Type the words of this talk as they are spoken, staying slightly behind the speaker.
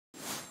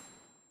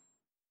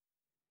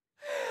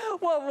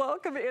Well,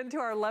 welcome into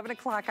our 11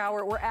 o'clock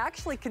hour. We're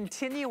actually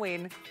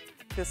continuing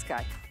this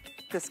guy.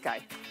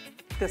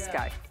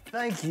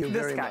 Thank you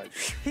very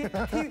much.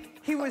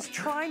 He was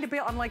trying to be,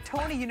 I'm like,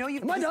 Tony, you know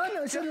you... Am I done?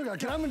 I said,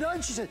 I'm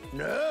done. She said,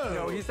 no.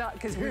 No, he's not,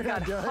 because we've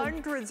got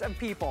hundreds of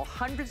people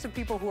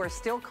who are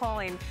still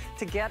calling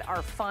to get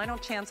our final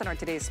chance on our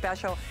today's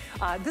special.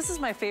 This is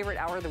my favorite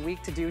hour of the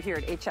week to do here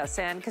at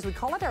HSN, because we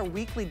call it our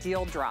weekly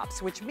deal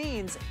drops, which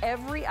means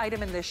every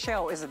item in this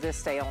show is a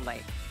this day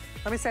only.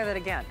 Let me say that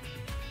again.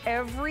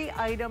 Every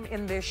item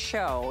in this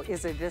show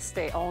is a this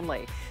day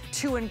only.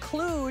 To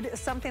include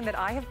something that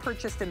I have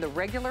purchased in the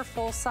regular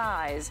full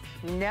size,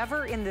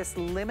 never in this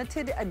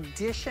limited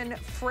edition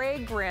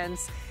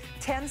fragrance,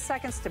 10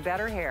 seconds to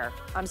better hair.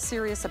 I'm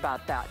serious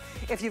about that.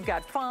 If you've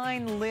got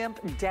fine, limp,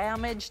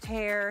 damaged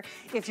hair,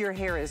 if your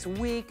hair is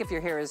weak, if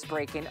your hair is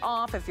breaking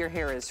off, if your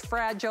hair is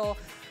fragile,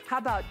 how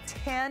about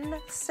 10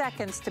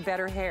 seconds to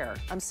better hair?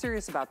 I'm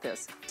serious about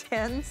this.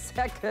 10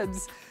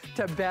 seconds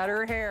to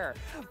better hair.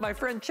 My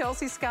friend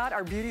Chelsea Scott,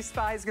 our beauty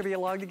spy, is gonna be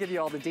along to give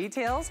you all the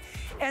details.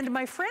 And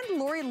my friend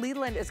Lori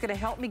Leland is gonna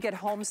help me get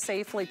home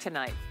safely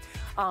tonight.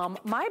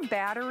 My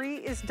battery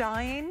is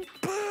dying.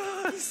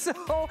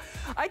 So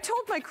I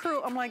told my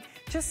crew, I'm like,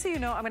 just so you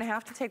know, I'm gonna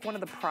have to take one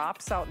of the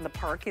props out in the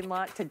parking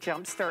lot to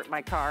jumpstart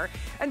my car.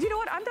 And you know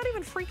what? I'm not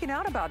even freaking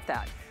out about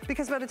that,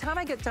 because by the time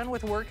I get done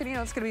with work, and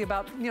it's gonna be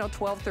about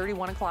 12:30,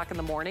 1 o'clock in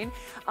the morning,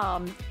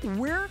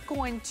 we're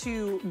going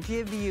to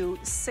give you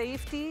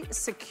safety,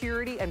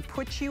 security, and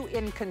put you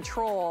in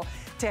control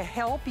to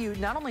help you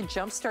not only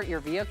jumpstart your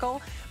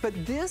vehicle,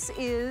 but this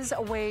is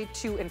a way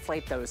to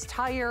inflate those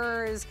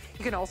tires.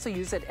 You can also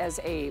use it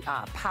as a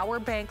power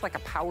bank, like a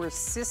power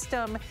system,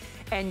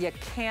 and you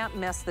can't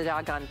mess the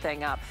doggone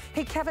thing up.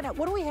 Hey, Kevin,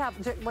 what do we have?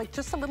 Like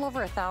just a little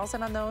over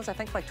 1,000 on those? I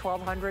think like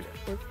 1,200.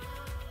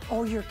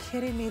 Oh, you're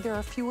kidding me. There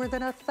are fewer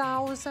than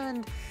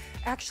 1,000.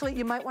 Actually,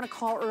 you might want to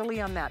call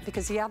early on that,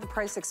 because yeah, the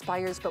price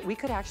expires, but we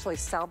could actually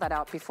sell that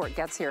out before it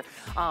gets here.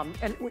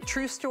 And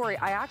true story,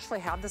 I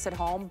actually have this at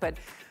home, but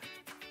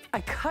I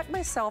cut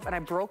myself and I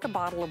broke a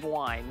bottle of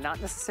wine, not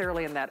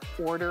necessarily in that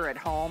order at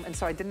home, and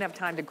so I didn't have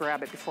time to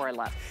grab it before I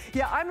left.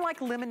 Yeah, I'm like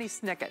Lemony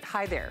Snicket.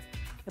 Hi there.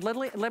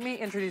 Let me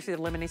introduce you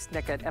to Lemony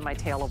Snicket and my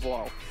tale of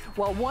woe.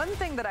 Well, one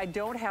thing that I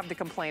don't have to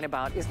complain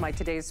about is my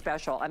today's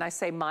special, and I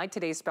say my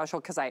today's special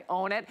because I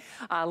own it.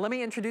 Let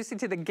me introduce you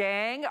to the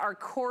gang, our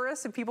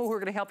chorus of people who are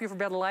gonna help you for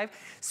better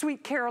life.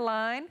 Sweet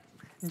Caroline,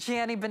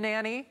 Janny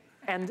Banani,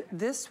 and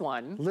this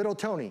one. Little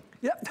Tony.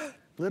 Yep.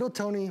 Little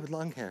Tony with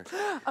long hair.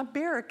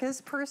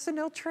 America's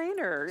personal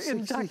trainer,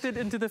 inducted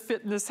into the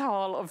Fitness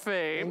Hall of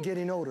Fame. And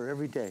getting older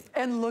every day.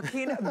 And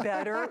looking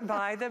better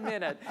by the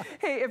minute.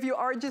 Hey, if you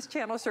are just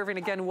channel surfing,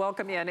 again,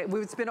 welcome in.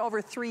 It's been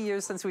over 3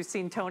 years since we've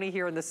seen Tony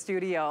here in the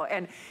studio.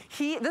 And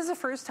this is the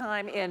first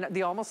time in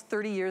the almost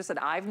 30 years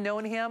that I've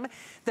known him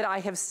that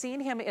I have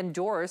seen him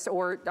endorse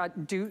or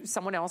do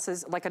someone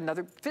else's, like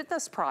another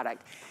fitness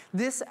product.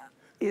 This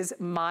is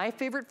my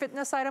favorite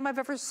fitness item I've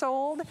ever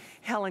sold.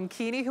 Helen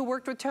Keeney, who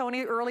worked with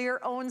Tony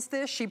earlier, owns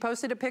this. She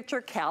posted a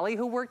picture. Callie,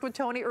 who worked with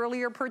Tony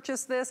earlier,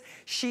 purchased this.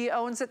 She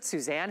owns it.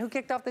 Suzanne, who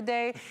kicked off the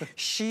day,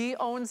 she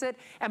owns it.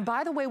 And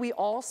by the way, we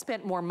all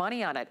spent more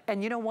money on it.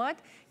 And you know what?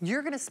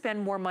 You're gonna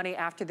spend more money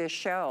after this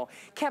show.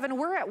 Kevin,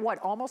 we're at what,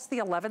 almost the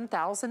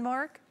 11,000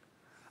 mark?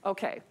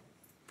 Okay.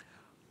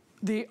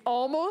 The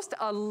almost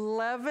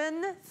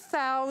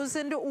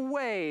 11,000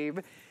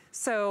 wave.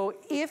 So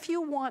if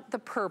you want the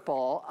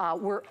purple,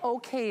 we're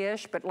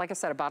okay-ish, but like I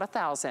said, about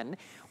 1,000.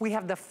 We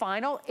have the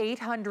final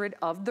 800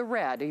 of the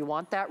red. You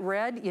want that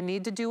red? You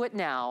need to do it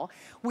now.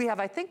 We have,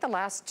 I think, the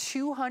last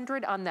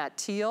 200 on that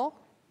teal.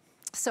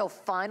 So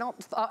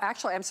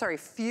actually, I'm sorry,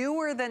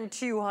 fewer than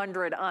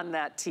 200 on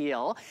that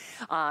teal.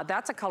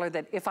 That's a color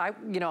that if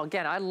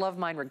again, I love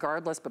mine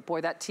regardless, but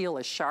boy, that teal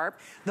is sharp.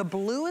 The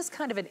blue is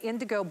kind of an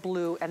indigo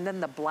blue, and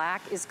then the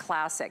black is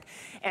classic.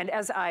 And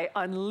as I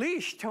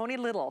unleash Tony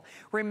Little,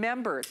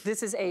 remember,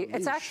 this is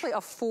it's actually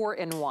a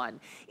 4-in-1.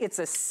 It's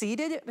a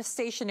seated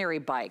stationary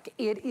bike.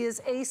 It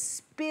is a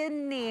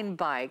spinning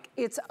bike.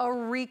 It's a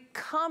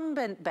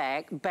recumbent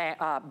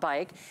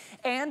bike,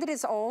 and it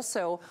is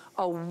also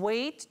a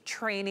weight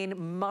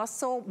training,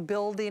 muscle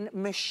building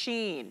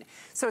machine.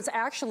 So it's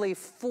actually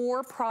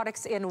 4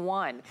 products in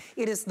one.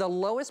 It is the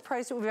lowest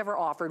price that we've ever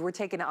offered. We're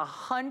taking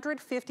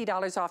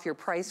 $150 off your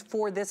price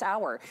for this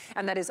hour.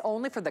 And that is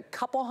only for the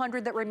couple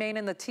hundred that remain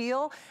in the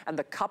teal and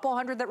the couple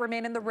hundred that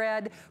remain in the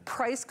red.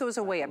 Price goes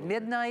away at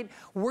midnight.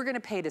 We're gonna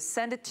pay to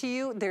send it to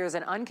you. There's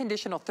an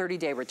unconditional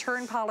 30-day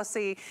return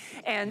policy.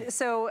 And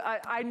so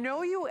I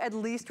know you at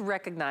least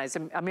recognize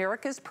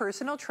America's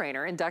personal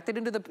trainer, inducted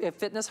into the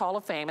Fitness Hall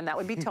of Fame, and that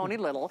would be Tony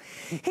Little.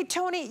 Hey,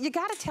 Tony, you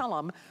gotta tell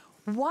them,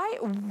 why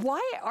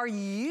are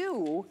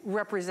you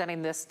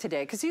representing this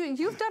today? Because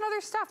you've done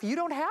other stuff. You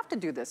don't have to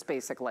do this,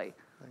 basically.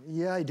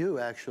 Yeah, I do,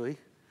 actually,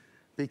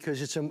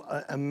 because it's an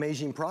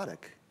amazing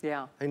product.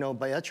 Yeah. You know,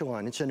 by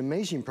Echelon. It's an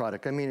amazing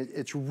product. I mean,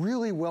 it's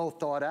really well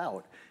thought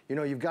out. You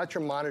know, you've got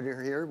your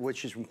monitor here,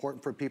 which is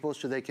important for people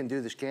so they can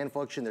do the scan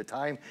function, their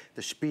time,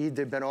 the speed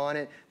they've been on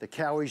it, the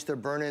calories they're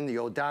burning, the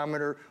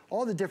odometer,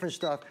 all the different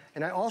stuff.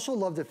 And I also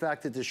love the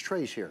fact that there's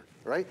trays here,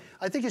 right?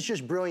 I think it's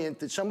just brilliant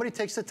that somebody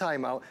takes the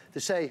time out to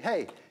say,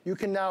 hey, you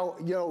can now,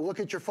 you know, look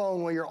at your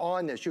phone while you're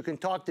on this. You can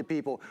talk to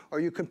people, or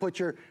you can put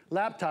your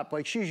laptop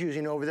like she's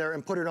using over there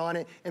and put it on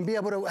it and be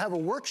able to have a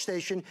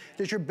workstation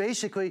that you're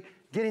basically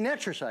getting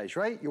exercise,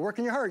 right? You're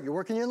working your heart, you're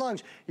working your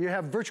lungs. You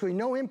have virtually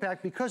no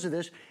impact because of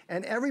this,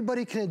 and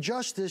everybody can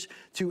adjust this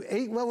to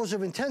 8 levels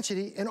of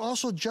intensity and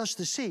also adjust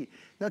the seat.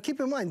 Now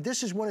keep in mind,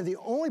 this is one of the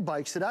only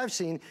bikes that I've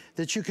seen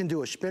that you can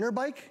do a spinner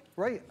bike,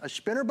 right? A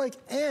spinner bike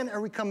and a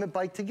recumbent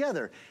bike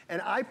together.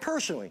 And I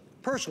personally,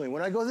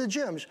 when I go to the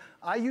gyms,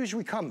 I use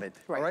recumbent,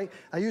 all right?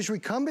 I use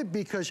recumbent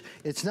because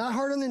it's not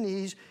hard on the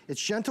knees,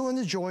 it's gentle in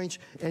the joints,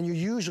 and you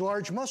use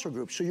large muscle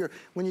groups. So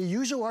when you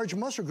use a large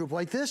muscle group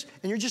like this,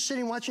 and you're just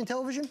sitting watching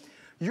television,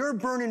 you're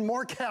burning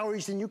more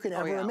calories than you can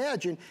ever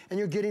imagine, and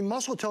you're getting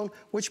muscle tone,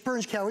 which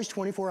burns calories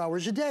 24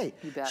 hours a day.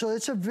 So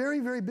it's a very,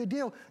 very big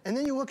deal. And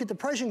then you look at the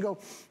price and go,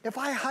 if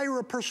I hire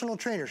a personal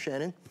trainer,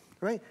 Shannon,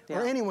 right?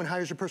 Or anyone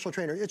hires a personal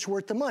trainer, it's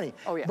worth the money.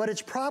 But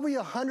it's probably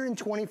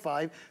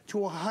 $125 to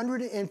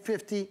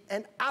 $150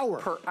 an hour.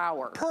 Per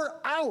hour. Per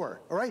hour,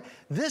 all right?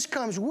 This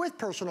comes with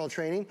personal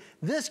training.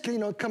 This, you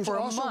know, comes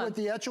also with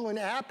the Echelon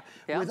app,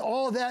 with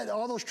all that,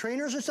 all those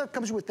trainers and stuff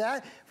comes with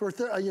that for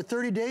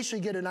 30 days, so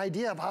you get an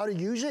idea of how to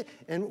use it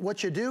and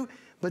what you do.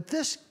 But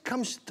this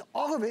comes to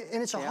all of it,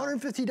 and it's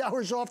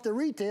 $150 off the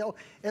retail,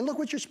 and look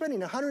what you're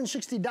spending,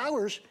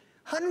 $160.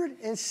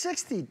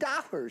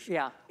 $160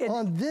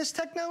 on this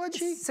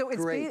technology? So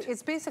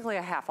it's basically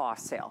a half-off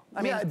sale.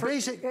 I mean,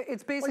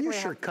 it's basically. Well, you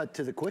sure cut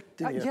to the quick,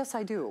 didn't you? Yes,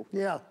 I do.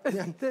 Yeah.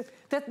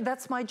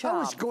 That's my job. I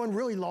was going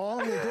really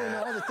long and doing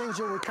all the things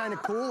that were kind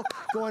of cool,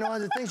 going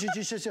on the things that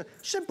you said,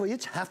 simply,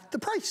 it's half the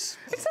price.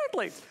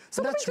 Exactly.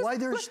 So that's why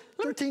there's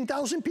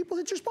 13,000 people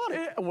that just bought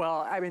it.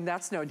 Well, I mean,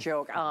 that's no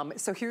joke.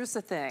 So here's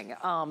the thing.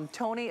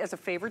 Tony, as a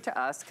favor to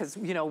us, because,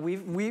 you know,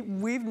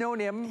 we've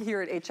known him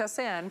here at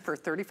HSN for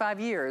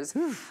 35 years,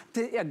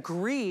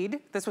 agreed,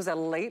 this was a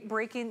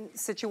late-breaking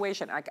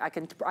situation. I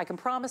can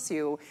promise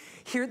you,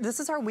 here, this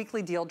is our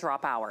weekly deal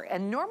drop hour.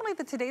 And normally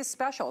the Today's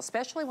Special,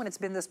 especially when it's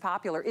been this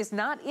popular, is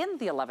not in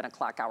the 11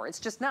 o'clock hour. It's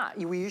just not.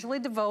 We usually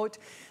devote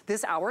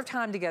this hour of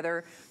time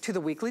together to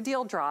the weekly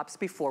deal drops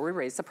before we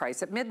raise the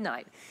price at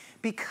midnight.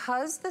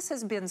 Because this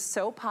has been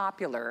so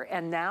popular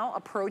and now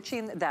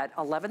approaching that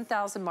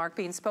 11,000 mark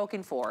being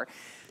spoken for,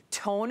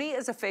 Tony,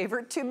 as a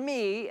favorite to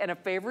me and a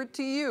favorite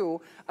to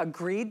you,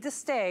 agreed to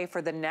stay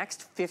for the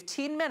next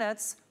 15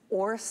 minutes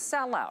or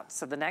sell out.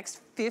 So the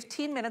next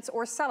 15 minutes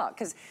or sell out,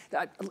 because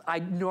I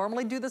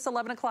normally do this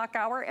 11 o'clock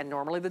hour, and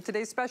normally the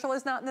Today's Special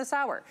is not in this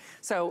hour.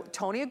 So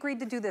Tony agreed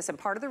to do this, and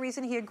part of the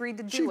reason he agreed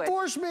to do it— She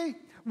forced me!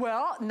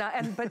 Well,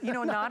 but you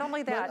know, not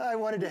only that— I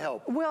wanted to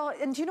help. Well,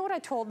 and do you know what I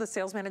told the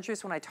sales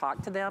managers when I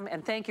talked to them?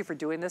 And thank you for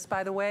doing this,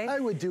 by the way. I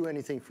would do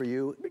anything for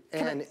you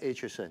and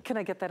HSN. Can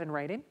I get that in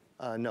writing?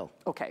 No.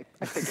 Okay,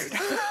 I figured.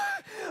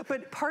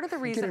 But part of the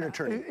reason— Get an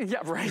attorney. Yeah,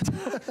 right.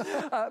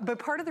 But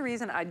part of the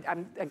reason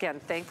I'm, again,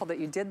 thankful that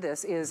you did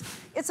this is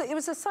it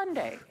was a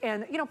Sunday.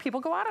 And, you know, people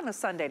go out on a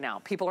Sunday now.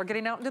 People are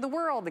getting out into the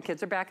world. The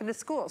kids are back into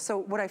school. So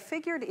what I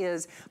figured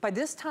is, by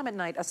this time at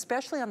night,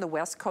 especially on the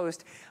West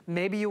Coast,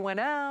 maybe you went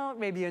out,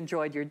 maybe you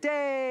enjoyed your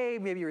day,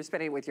 maybe you were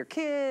spending it with your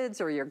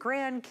kids or your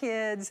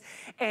grandkids,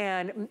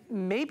 and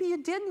maybe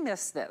you did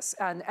miss this.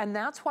 And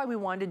that's why we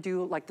wanted to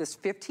do like this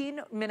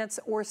 15 minutes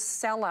or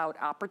sellout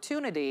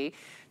opportunity,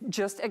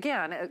 just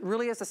again,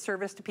 really as a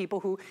service to people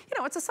who, you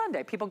know, it's a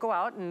Sunday. People go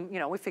out and, you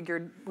know, we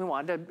figured we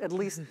wanted to at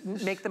least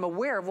make them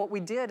aware of what we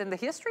did and the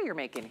history you're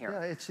making here.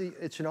 Yeah,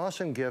 it's an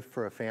awesome gift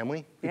for a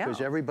family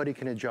because everybody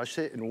can adjust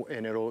it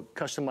and it'll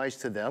customize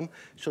to them.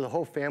 So the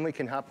whole family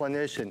can hop on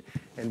this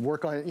and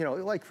work on, you know,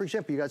 like for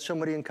example, you got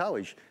somebody in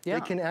college.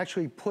 They can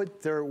actually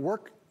put their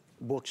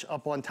workbooks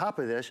up on top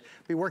of this,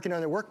 be working on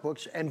their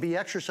workbooks and be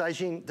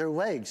exercising their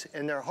legs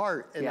and their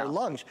heart and their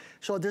lungs.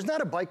 So there's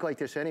not a bike like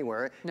this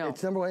anywhere. No.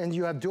 It's number one, and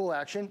you have dual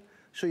action.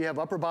 So you have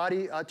upper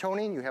body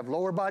toning, you have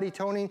lower body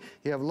toning,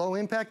 you have low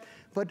impact.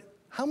 But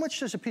how much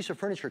does a piece of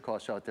furniture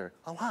cost out there?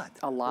 A lot.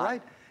 A lot.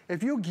 Right?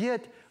 If you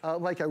get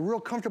like a real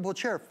comfortable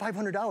chair,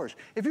 $500.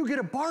 If you get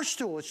a bar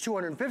stool, it's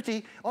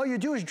 $250. All you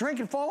do is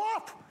drink and fall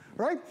off.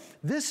 Right?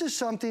 This is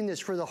something that's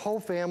for the whole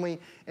family,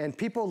 and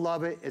people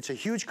love it. It's a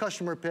huge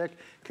customer pick.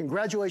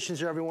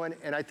 Congratulations, everyone.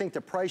 And I think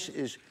the price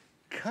is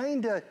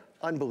kind of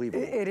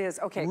unbelievable. It is.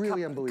 Okay,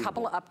 really unbelievable.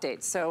 Couple of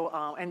updates. So,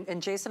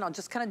 and Jason, I'll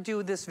just kind of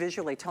do this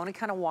visually. Tony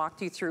kind of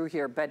walked you through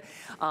here, but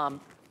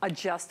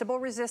adjustable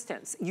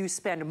resistance. You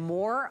spend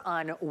more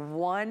on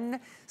one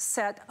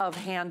set of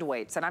hand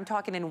weights, and I'm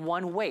talking in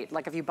one weight.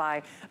 Like if you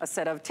buy a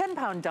set of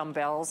 10-pound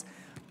dumbbells,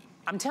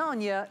 I'm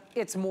telling you,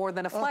 it's more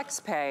than a flex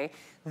pay.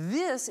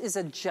 This is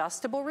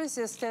adjustable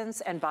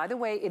resistance, and by the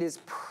way, it is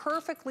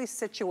perfectly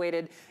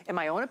situated, in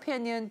my own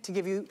opinion, to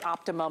give you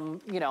optimum,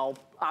 you know,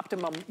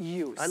 optimum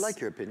use. I like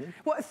your opinion.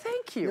 Well,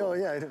 thank you. Oh,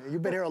 yeah,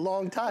 you've been here a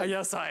long time.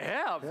 Yes, I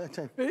have.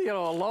 You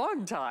know, a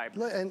long time.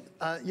 And,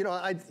 you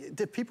know,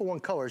 the people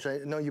want colors. I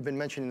know you've been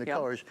mentioning the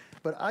colors,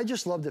 but I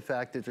just love the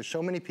fact that there's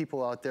so many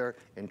people out there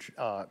in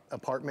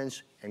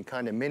apartments and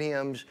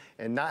condominiums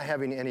and not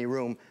having any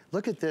room.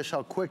 Look at this,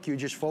 how quick you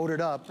just fold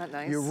it up. Isn't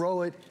that nice? You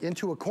roll it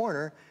into a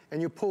corner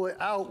and you pull it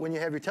out when you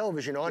have your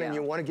television on and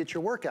you want to get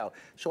your workout.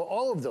 So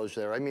all of those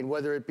there, I mean,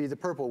 whether it be the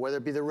purple, whether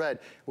it be the red,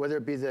 whether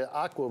it be the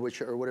aqua,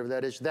 or whatever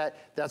that is,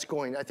 that's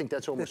going, I think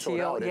that's almost sold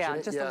out, isn't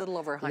it? Just a little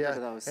over 100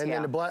 of those. And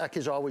then the black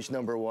is always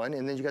 #1,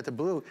 and then you got the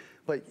blue.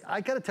 But I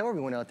got to tell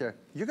everyone out there,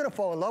 you're going to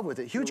fall in love with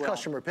it. Huge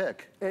customer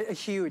pick.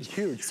 Huge.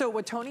 Huge. So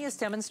what Tony is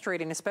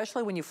demonstrating,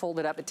 especially when you fold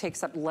it up, it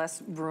takes up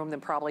less room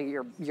than probably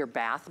your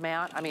bath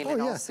mat. I mean,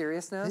 in all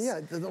seriousness.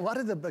 Yeah, a lot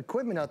of the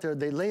equipment out there,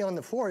 they lay on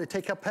the floor. They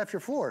take up half your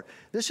floor.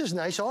 This is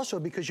nice also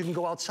because you can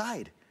go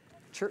outside.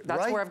 Sure,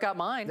 that's where I've got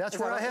mine. That's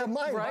where I have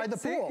mine, by the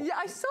pool. Yeah,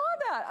 I saw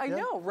that. I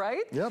know,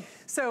 right? Yep.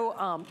 So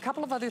a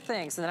couple of other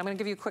things, and then I'm going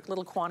to give you a quick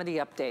little quantity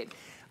update.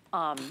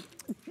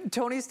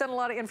 Tony's done a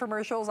lot of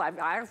infomercials.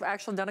 I've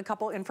actually done a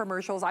couple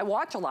infomercials. I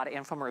watch a lot of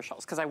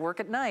infomercials because I work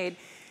at night.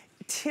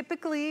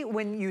 Typically,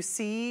 when you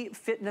see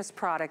fitness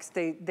products,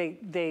 they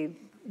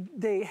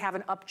have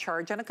an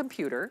upcharge on a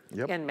computer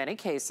in many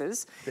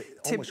cases.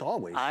 Almost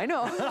always. I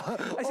know.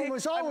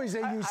 Almost always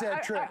they use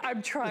that trick.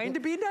 I'm trying to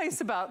be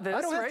nice about this.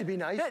 I don't have to be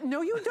nice.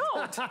 No, you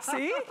don't.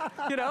 See?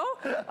 You know?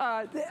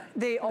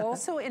 They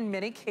also, in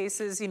many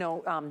cases, you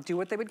know, do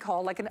what they would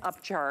call like an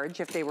upcharge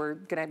if they were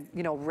gonna,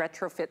 you know,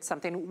 retrofit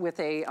something with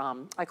a,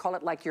 I call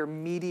it like your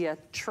media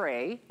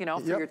tray, you know,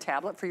 for your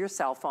tablet, for your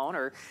cell phone,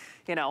 or,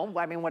 you know,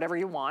 I mean, whatever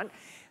you want.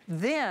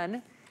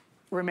 Then,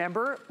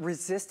 remember,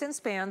 resistance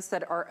bands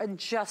that are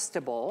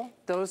adjustable,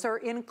 those are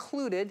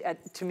included,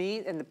 to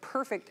me, in the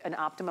perfect and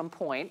optimum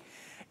point.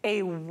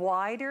 A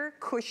wider,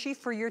 cushy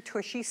for your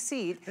tushy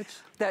seat.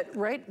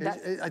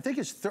 I think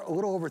it's a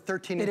little over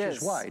 13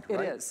 inches wide,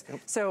 right? It is. Yep.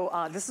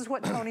 So this is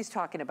what Tony's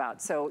talking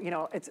about. So, you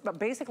know, it's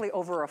basically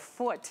over a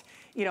foot,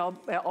 you know,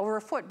 over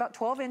a foot, about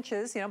 12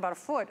 inches, you know, about a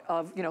foot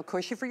of, you know,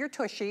 cushy for your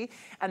tushy,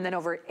 and then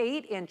over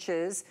 8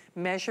 inches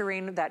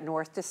measuring that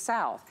north to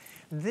south.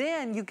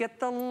 Then you get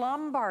the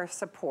lumbar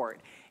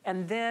support.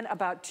 And then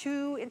about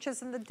 2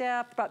 inches in the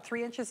depth, about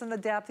 3 inches in the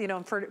depth, you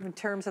know, in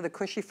terms of the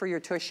cushy for your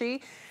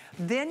tushy.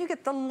 Then you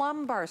get the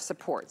lumbar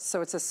support. So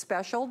it's a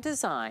special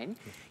design.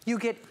 You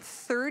get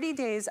 30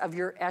 days of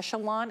your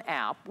Echelon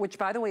app, which,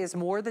 by the way, is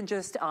more than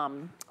just,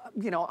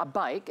 you know, a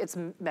bike. It's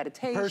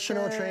meditation.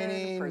 Personal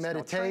training,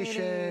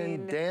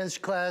 meditation, dance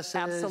classes.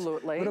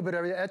 Absolutely. A little bit of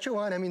everything.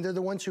 Echelon, I mean, they're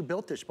the ones who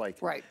built this bike.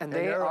 Right, and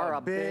they are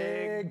a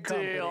big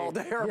deal.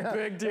 They're a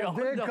big deal.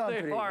 Big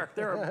company. They are.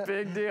 They're a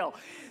big deal.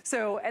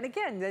 So, and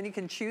again, then you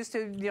can choose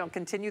to, you know,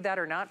 continue that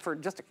or not for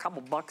just a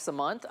couple bucks a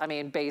month. I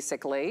mean,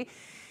 basically.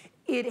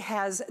 It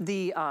has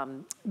the,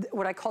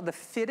 what I call the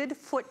fitted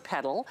foot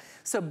pedal.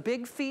 So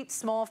big feet,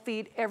 small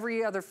feet,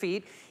 every other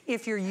feet.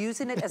 If you're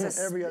using it as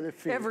a... every other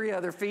feet. Every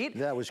other feet.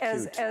 That was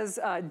cute. As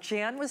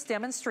Jan was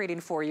demonstrating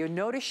for you,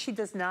 notice she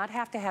does not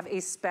have to have a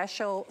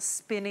special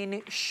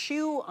spinning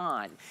shoe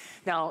on.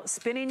 Now,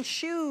 spinning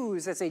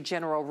shoes, as a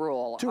general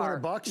rule, 200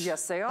 bucks?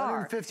 Yes, they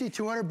are. 150,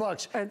 200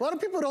 bucks. A lot of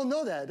people don't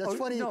know that. That's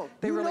funny. No,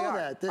 they really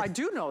are. I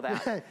do know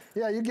that.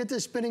 Yeah, you get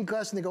this spinning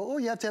class and they go, oh,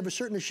 you have to have a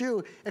certain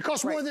shoe. It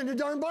costs more than a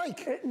darn bike.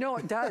 No,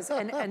 it does.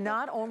 and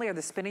not only are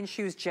the spinning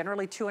shoes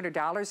generally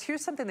 $200,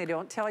 here's something they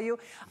don't tell you.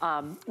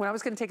 When I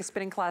was going to take a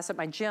spinning class at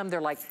my gym,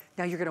 they're like,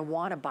 now you're going to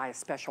want to buy a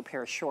special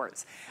pair of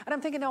shorts. And I'm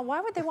thinking, now, why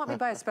would they want me to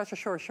buy a special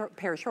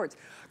pair of shorts?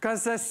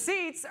 Because the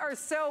seats are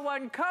so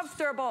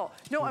uncomfortable.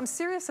 No, I'm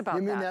serious about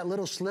that. You mean that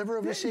little sliver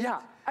of a seat? Yeah.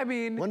 I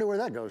mean, wonder where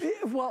that goes.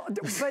 Well,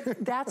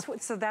 but that's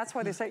what. So that's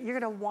why they say you're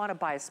going to want to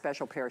buy a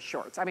special pair of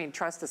shorts. I mean,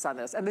 trust us on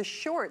this. And the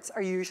shorts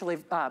are usually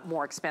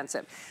more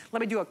expensive. Let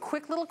me do a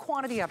quick little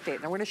quantity update.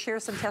 And we're going to share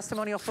some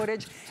testimonial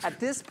footage. At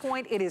this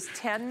point, it is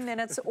 10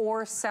 minutes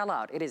or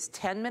sellout. It is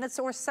 10 minutes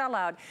or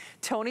sellout.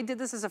 Tony did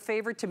this as a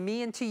favor to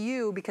me and to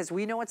you because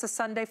we know it's a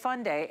Sunday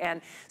fun day, and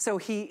so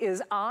he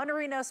is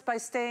honoring us by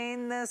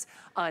staying this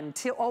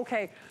until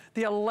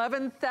the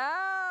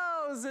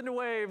 11,000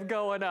 wave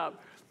going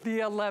up.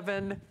 The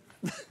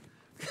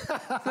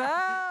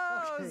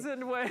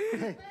 11,000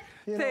 wave.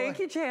 Thank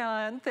you,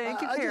 Jan.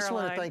 Thank you, Caroline. I just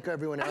want to thank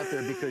everyone out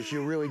there because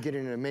you're really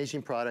getting an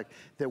amazing product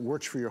that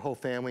works for your whole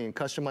family and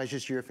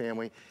customizes to your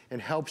family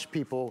and helps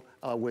people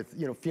with,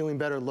 you know, feeling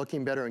better,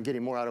 looking better, and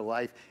getting more out of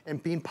life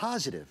and being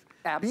positive.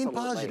 Absolutely.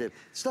 Being positive.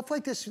 Stuff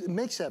like this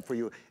makes that for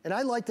you. And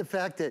I like the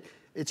fact that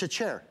it's a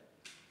chair.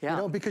 Yeah. You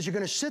know, because you're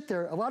going to sit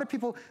there. A lot of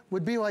people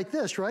would be like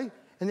this, right?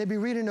 And they'd be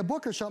reading a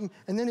book or something,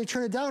 and then they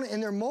turn it down,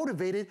 and they're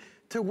motivated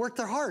to work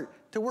their heart,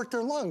 to work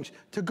their lungs,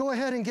 to go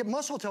ahead and get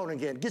muscle tone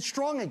again, get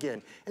strong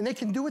again, and they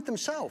can do it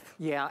themselves.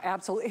 Yeah,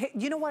 absolutely. Hey,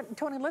 you know what,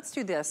 Tony, let's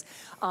do this.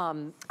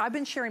 I've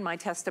been sharing my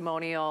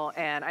testimonial,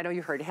 and I know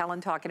you heard Helen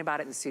talking about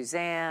it, and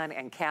Suzanne,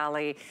 and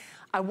Callie.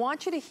 I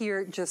want you to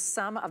hear just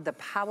some of the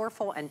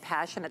powerful and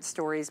passionate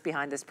stories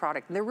behind this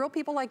product. And they're real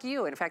people like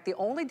you. In fact, the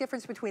only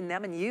difference between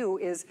them and you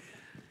is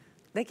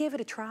They gave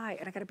it a try,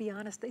 and I gotta be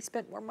honest, they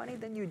spent more money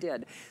than you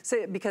did.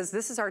 So, because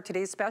this is our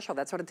today's special.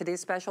 That's what a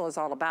today's special is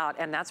all about,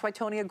 and that's why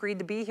Tony agreed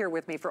to be here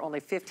with me for only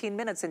 15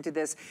 minutes into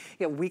this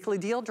weekly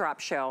deal drop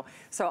show.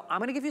 So I'm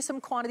gonna give you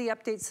some quantity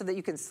updates so that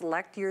you can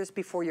select yours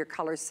before your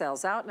color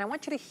sells out, and I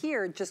want you to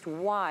hear just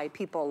why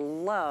people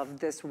love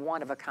this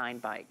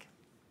one-of-a-kind bike.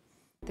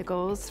 The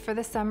goals for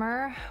the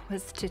summer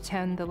was to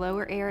tone the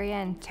lower area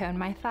and tone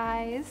my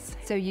thighs.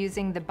 So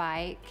using the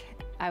bike,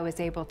 I was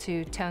able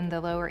to tone the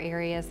lower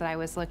areas that I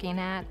was looking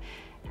at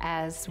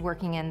as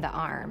working in the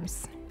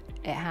arms.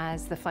 It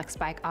has, the Flex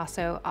bike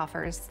also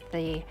offers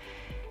the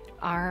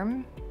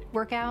arm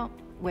workout,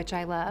 which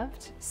I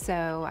loved.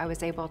 So I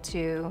was able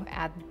to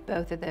add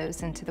both of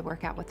those into the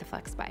workout with the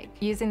Flex bike.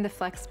 Using the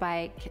Flex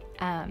bike,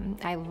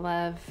 I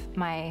love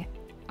my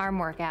arm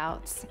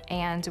workouts,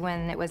 and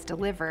when it was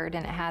delivered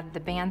and it had the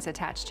bands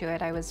attached to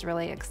it, I was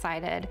really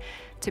excited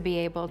to be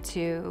able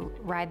to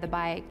ride the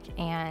bike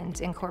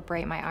and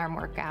incorporate my arm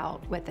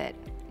workout with it.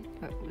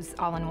 It was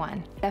all in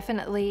one.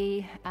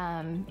 Definitely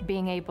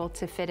being able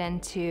to fit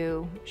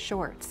into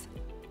shorts.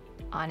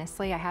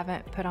 Honestly, I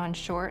haven't put on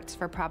shorts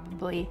for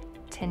probably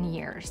 10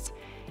 years.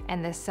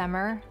 And this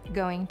summer,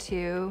 going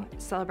to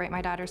celebrate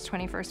my daughter's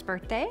 21st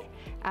birthday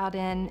out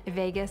in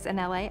Vegas and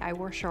LA, I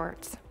wore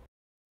shorts.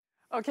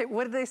 Okay,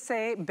 what do they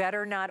say?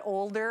 Better, not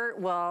older?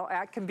 Well,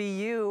 that can be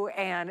you.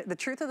 And the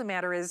truth of the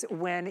matter is,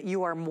 when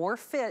you are more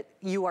fit,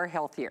 you are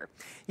healthier.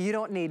 You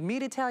don't need me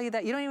to tell you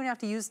that. You don't even have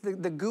to use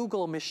the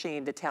Google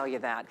machine to tell you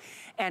that.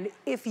 And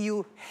if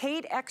you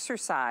hate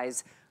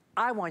exercise,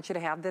 I want you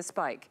to have this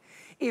bike.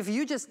 If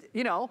you just,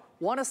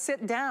 want to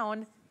sit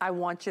down, I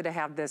want you to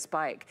have this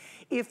bike.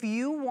 If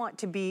you want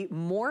to be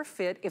more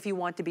fit, if you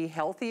want to be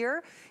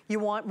healthier, you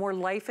want more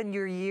life in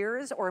your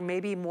years, or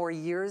maybe more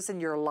years in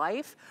your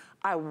life,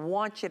 I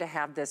want you to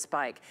have this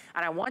bike.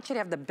 And I want you to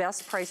have the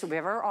best price that we've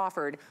ever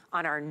offered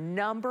on our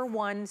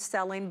 #1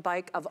 selling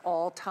bike of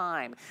all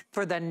time.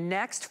 For the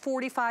next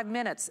 45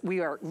 minutes, we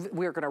are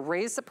gonna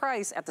raise the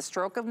price at the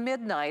stroke of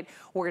midnight.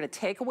 We're gonna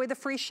take away the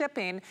free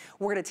shipping.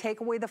 We're gonna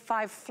take away the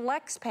 5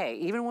 flex pay,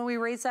 even when we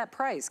raise that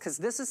price, because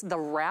this is the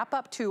wrap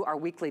up to our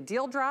weekly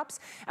deal drops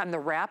and the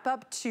wrap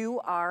up to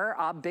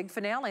our big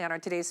finale on our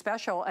today's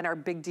special and our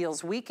big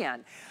deals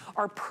weekend.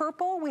 Our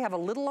purple, we have a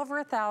little over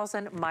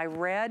 1,000. My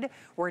red,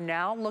 we're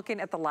now looking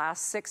at the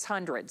last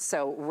 600.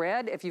 So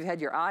red, if you've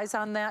had your eyes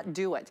on that,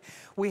 do it.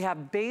 We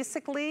have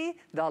basically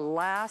the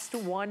last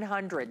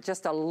 100,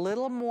 just a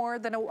little more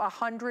than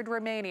 100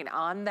 remaining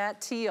on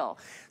that teal.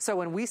 So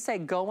when we say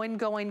going,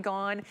 going,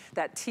 gone,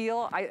 that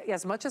teal,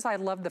 as much as I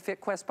love the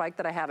FitQuest bike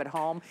that I have at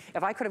home,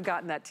 if I could have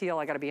gotten that teal,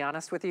 I gotta be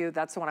honest with you,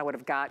 that's the one I would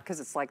have got, because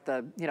it's like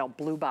the,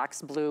 blue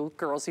box blue.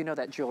 Girls, you know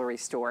that jewelry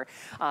store.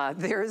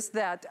 There's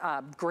that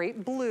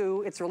great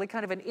blue. It's really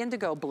kind of an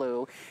indigo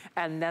blue.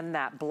 And then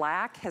that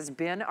black has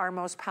been our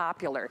most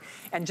popular.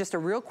 And just a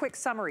real quick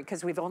summary,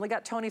 because we've only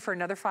got Tony for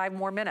another 5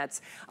 more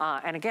minutes.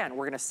 And again,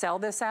 we're gonna sell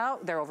this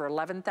out. They're over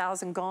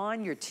 11,000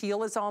 gone. Your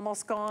teal is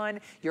almost gone.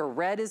 Your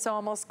red is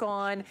almost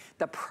gone.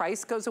 The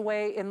price goes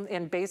away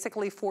in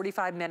basically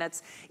 45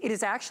 minutes. It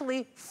is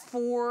actually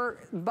 4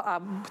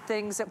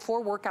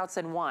 workouts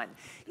in one.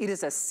 It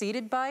is a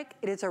seated bike.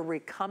 It is a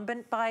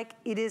recumbent bike.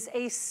 It is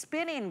a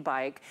spinning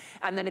bike.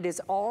 And then it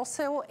is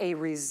also a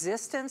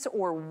resistance,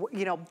 or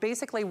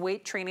basically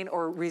weight training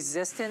or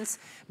resistance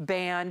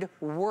band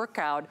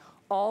workout,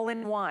 all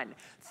in one.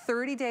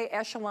 30-day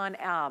Echelon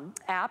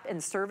app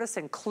and service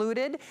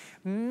included.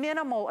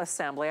 Minimal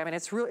assembly. I mean,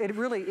 it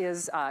really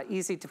is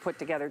easy to put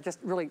together. Just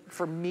really,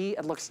 for me,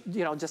 it looks,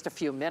 just a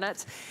few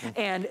minutes.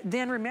 And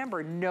then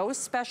remember, no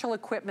special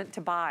equipment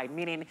to buy,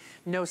 meaning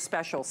no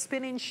special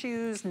spinning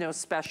shoes, no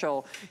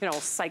special,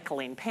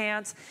 cycling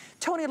pants.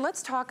 Tony,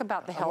 let's talk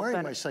about the health. I'm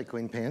wearing my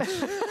cycling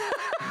pants.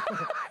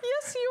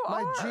 Yes, you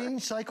are. My jean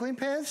cycling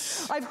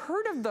pants? I've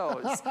heard of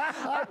those.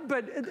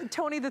 But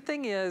Tony, the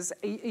thing is,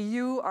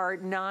 you are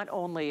not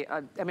only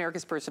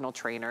America's personal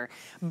trainer,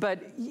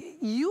 but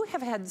you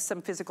have had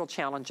some physical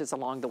challenges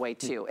along the way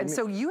too. And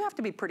so you have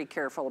to be pretty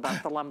careful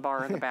about the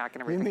lumbar and the back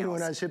and everything You mean else.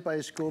 when I was hit by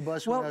a school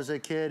bus when I was a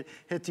kid,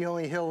 hit the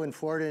only hill in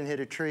Florida and hit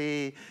a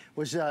tree,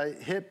 was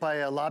hit by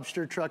a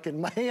lobster truck in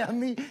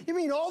Miami? You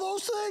mean all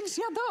those things?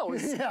 Yeah,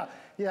 those.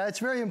 Yeah, it's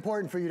very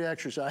important for you to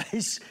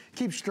exercise.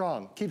 Keep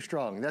strong, keep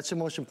strong. That's the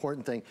most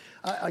important thing.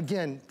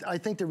 Again, I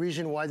think the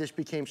reason why this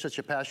became such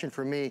a passion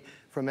for me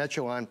from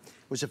Echelon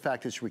was the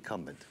fact it's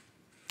recumbent,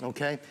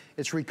 okay?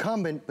 It's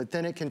recumbent, but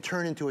then it can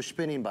turn into a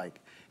spinning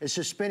bike. It's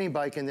a spinning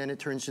bike, and then it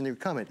turns into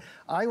recumbent.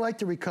 I like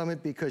the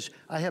recumbent because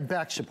I have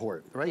back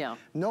support, right? Yeah.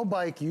 No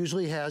bike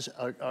usually has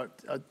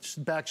a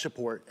back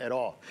support at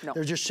all. No.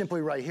 They're just simply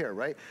right here,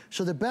 right?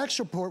 So the back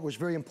support was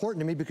very important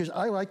to me because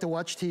I like to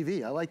watch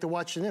TV. I like to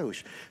watch the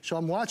news. So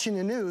I'm watching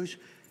the news,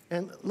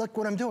 and look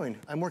what I'm doing.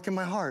 I'm working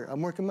my heart.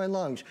 I'm working my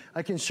lungs.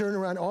 I can turn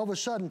around. All of a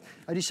sudden,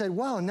 I decided,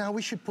 wow, now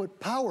we should put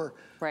power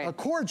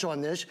cords on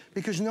this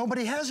because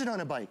nobody has it on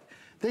a bike.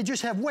 They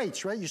just have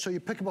weights, right? So you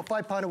pick up a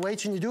 5-pound of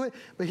weights and you do it.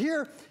 But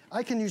here,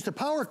 I can use the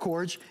power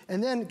cords,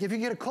 and then if you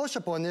get a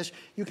close-up on this,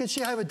 you can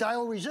see I have a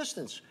dial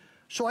resistance.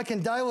 So I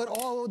can dial it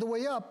all the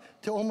way up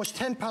to almost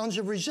 10 pounds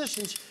of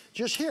resistance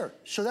just here.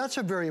 So that's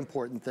a very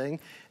important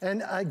thing.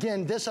 And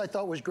again, this I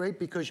thought was great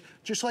because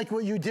just like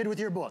what you did with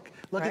your book,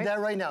 look at that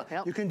right now.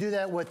 Yep. You can do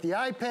that with the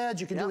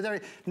iPads, you can do it with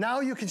everything.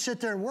 Now you can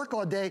sit there and work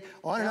all day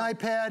on an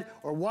iPad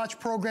or watch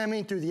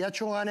programming through the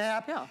Echelon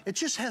app. It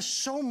just has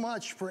so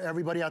much for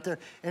everybody out there,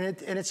 and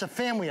it's a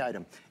family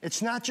item.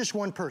 It's not just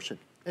one person.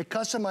 It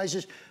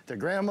customizes to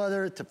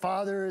grandmother, to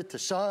father, to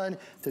son,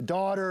 to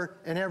daughter,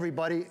 and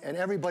everybody. And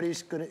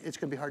it's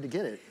gonna be hard to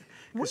get it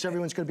because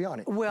everyone's gonna be on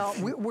it. Well,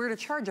 we're to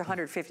charge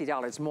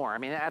 $150 more. I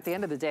mean, at the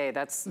end of the day,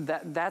 that's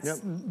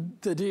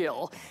the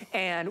deal.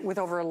 And with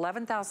over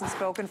 11,000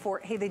 spoken for,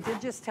 hey, they did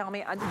just tell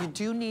me you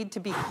do need to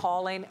be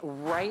calling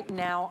right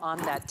now on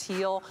that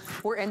teal.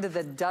 We're into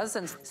the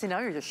dozens. See, now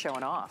you're just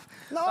showing off.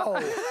 No,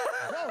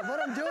 no,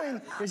 what I'm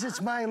doing is it's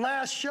my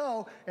last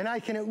show, and I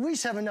can at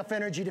least have enough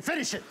energy to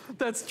finish it.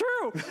 That's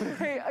true.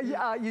 Hey,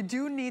 you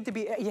do need to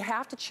be, you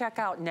have to check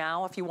out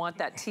now if you want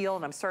that teal,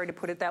 and I'm sorry to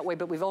put it that way,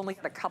 but we've only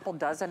got a couple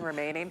dozen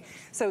remaining.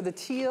 So the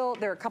teal,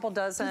 there are a couple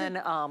dozen.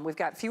 We've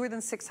got fewer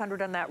than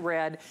 600 on that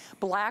red.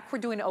 Black, we're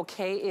doing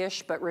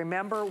okay-ish, but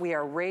remember, we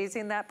are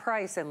raising that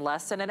price in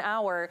less than an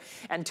hour.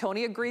 And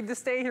Tony agreed to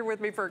stay here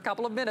with me for a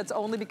couple of minutes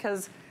only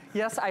because,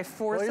 yes, I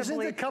forcibly... Well,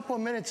 isn't it a couple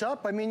of minutes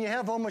up? I mean, you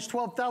have almost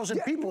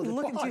 12,000 people.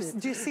 Look,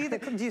 do you see the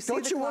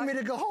Don't you want me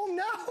to go home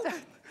now?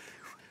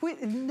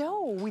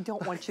 No, we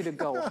don't want you to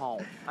go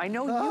home. I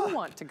know you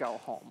want to go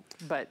home,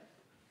 but...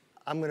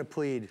 I'm gonna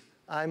plead.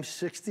 I'm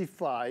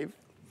 65.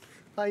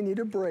 I need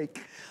a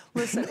break.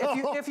 Listen,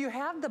 if you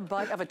have the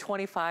butt of a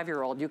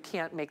 25-year-old, you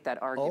can't make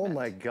that argument. Oh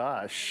my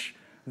gosh.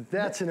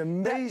 That's an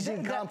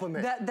amazing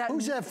compliment.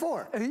 Who's that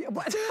for? You're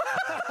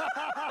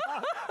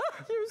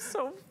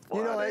so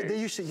funny. You know, they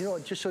used to,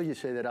 just so you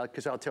say that,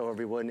 because I'll tell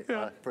everyone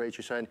for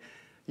HSN,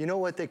 you know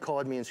what they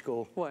called me in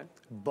school? What?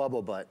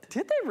 Bubble butt.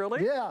 Did they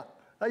really? Yeah.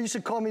 I used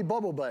to call me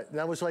bubble butt, and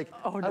I was like,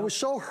 I was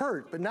so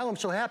hurt, but now I'm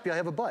so happy I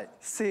have a butt.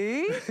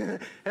 See?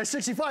 At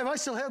 65, I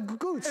still have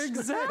goots.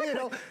 Exactly.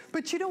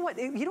 But you know what?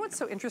 You know what's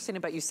so interesting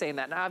about you saying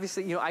that? And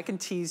obviously, I can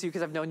tease you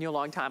because I've known you a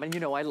long time,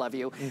 and I love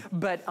you.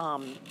 But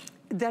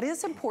that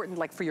is important,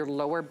 like for your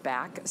lower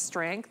back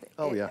strength.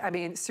 Oh, yeah. I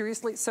mean,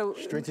 seriously, so...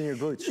 Strengthen your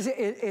glutes.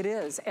 It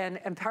is, and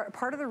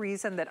part of the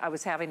reason that I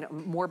was having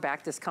more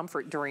back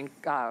discomfort during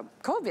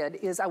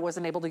COVID is I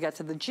wasn't able to get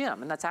to the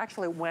gym, and that's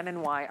actually when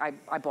and why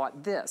I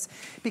bought this.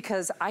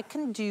 Because I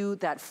can do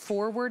that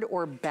forward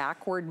or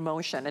backward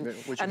motion.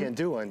 Which you can't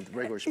do on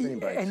regular spinning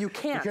bikes. And you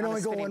can't. You can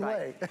only go one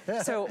way.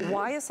 So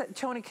why is that,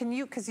 Tony,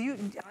 because you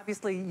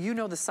obviously,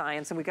 know the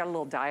science, and we got a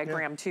little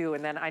diagram too,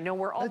 and then I know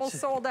we're almost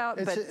sold out,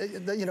 but...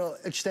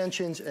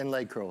 extensions and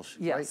leg curls,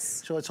 yes. Right?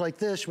 So it's like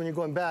this, when you're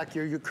going back,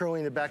 you're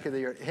curling the back of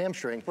your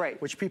hamstring,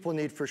 right. Which people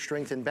need for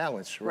strength and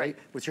balance, right?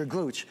 With your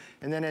glutes.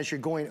 And then as you're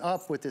going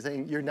up with the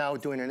thing, you're now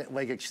doing a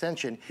leg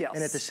extension. Yes.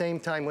 And at the same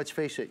time, let's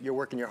face it, you're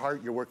working your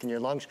heart, you're working your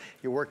lungs,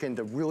 you're working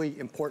the really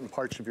important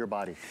parts of your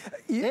body.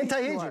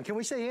 Anti-aging, can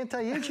we say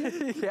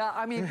anti-aging? Yeah,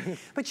 I mean,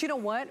 but you know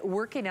what?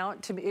 Working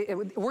out, to me,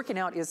 working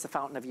out is the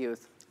fountain of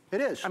youth. It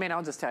is. I mean,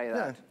 I'll just tell you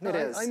that. Yeah, no, it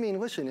is. I mean,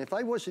 listen, if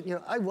I wasn't,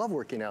 I love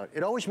working out.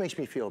 It always makes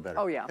me feel better.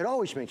 Oh, yeah. It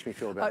always makes me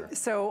feel better.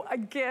 So,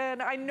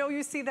 again, I know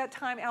you see that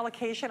time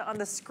allocation on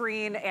the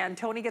screen, and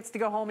Tony gets to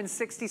go home in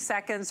 60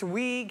 seconds.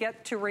 We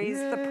get to raise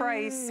the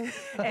price,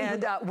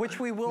 and which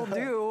we will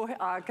do,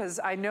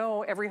 because I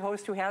know every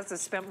host who has this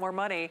spent more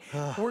money.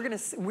 We're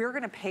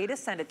gonna pay to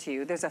send it to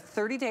you. There's a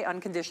 30-day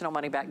unconditional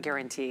money-back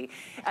guarantee.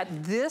 At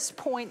this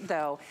point,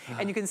 though,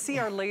 and you can see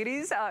our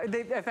ladies,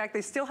 in fact,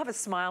 they still have a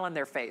smile on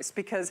their face,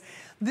 because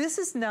this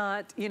is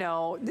not,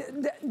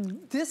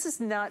 this is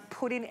not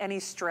putting any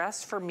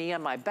stress for me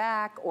on my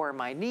back or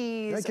my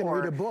knees. I can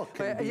read a book.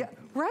 Yeah,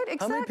 right, exactly.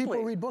 How many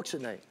people read books at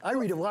night? I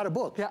read a lot of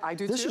books. Yeah, I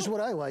do too. This is what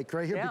I like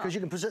right here, because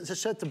you can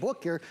set the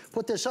book here,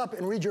 put this up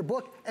and read your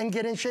book and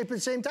get in shape at the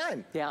same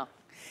time. Yeah.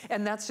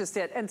 And that's just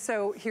it. And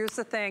so here's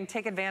the thing,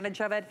 take advantage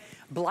of it.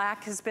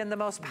 Black has been the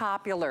most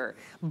popular.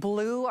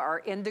 Blue,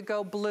 our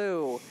indigo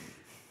blue.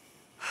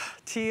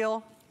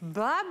 Teal,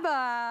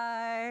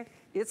 bye-bye.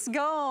 It's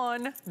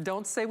gone.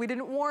 Don't say we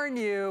didn't warn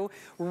you.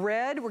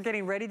 Red, we're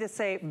getting ready to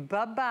say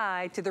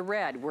bye-bye to the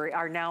red. We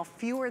are now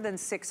fewer than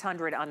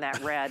 600 on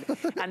that red.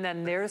 And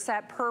then there's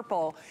that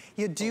purple.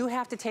 You do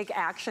have to take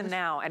action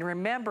now. And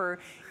remember,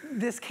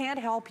 this can't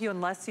help you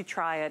unless you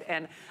try it.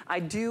 And I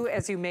do,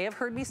 as you may have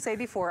heard me say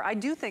before, I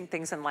do think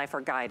things in life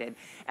are guided.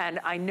 And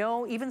I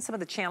know even some of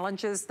the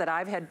challenges that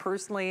I've had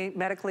personally,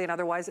 medically and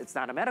otherwise, it's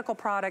not a medical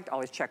product.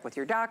 Always check with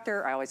your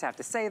doctor. I always have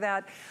to say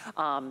that.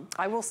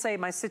 I will say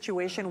my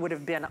situation would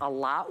have been a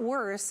lot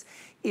worse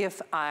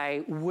if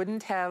I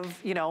wouldn't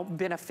have,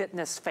 been a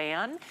fitness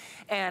fan.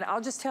 And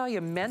I'll just tell you,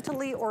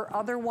 mentally or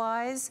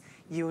otherwise,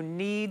 you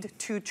need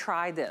to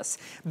try this,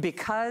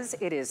 because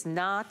it is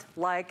not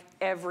like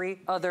every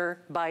other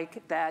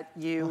bike that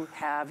you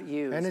have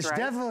used. And it's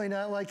definitely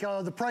not like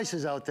all the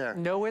prices out there.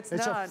 No, it's not.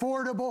 It's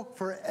affordable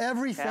for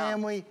every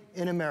family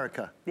in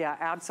America. Yeah,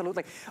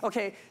 absolutely.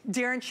 Okay,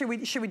 Darren,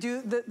 should we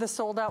do the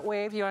sold out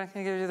wave? You want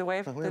to do the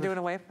wave? They're doing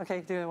a wave?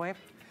 Okay, doing a wave?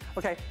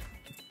 Okay.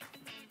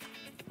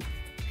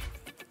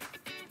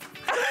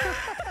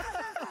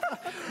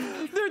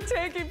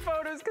 taking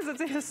photos because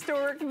it's a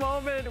historic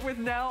moment with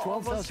now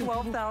almost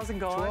 12,000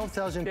 gone.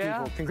 12,000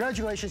 people.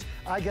 Congratulations.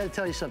 I got to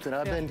tell you something.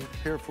 I've been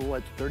here for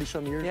what,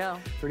 30-some years? Yeah.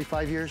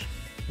 35 years.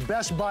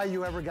 Best buy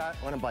you ever got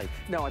on a bike.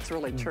 No, it's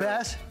really true.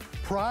 Best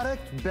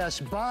product,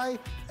 best buy,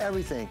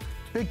 everything.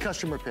 Big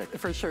customer pick.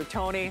 For sure.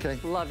 Tony,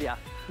 love ya.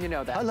 You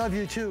know that. I love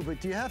you too, but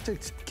do you have to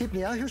keep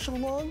me out here so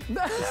long?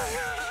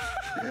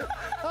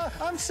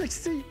 I'm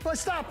 60, but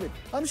stop it.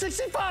 I'm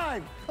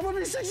 65. I'm gonna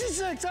be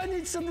 66. I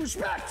need some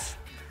respect.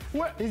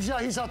 What? He's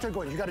out there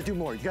going, you gotta do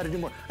more, you gotta do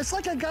more. It's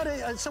like I got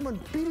someone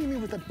beating me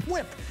with a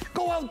whip.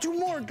 Go out, do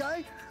more,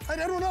 guy. I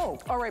don't know.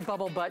 All right,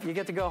 Bubble Butt, you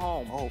get to go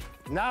home. Oh,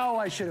 now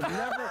I should have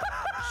never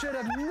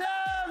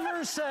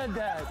said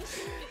that.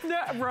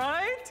 No,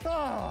 right?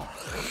 Oh,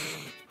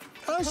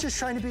 I was just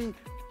trying to be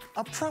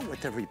upfront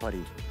with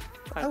everybody.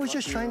 I was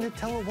just trying to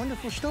tell a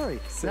wonderful story.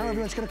 See? Now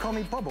everyone's going to call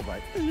me Bubble Butt.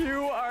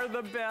 You are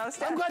the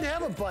best. I'm glad to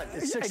have a butt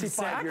at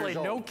 65 years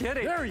old. No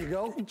kidding. There you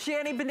go.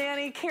 Jenny,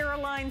 Banani,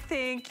 Caroline,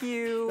 thank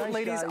you. Nice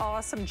Ladies, guy.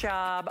 Awesome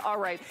job. All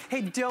right.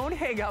 Hey, don't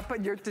hang up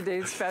on your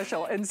today's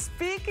special. And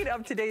speaking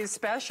of today's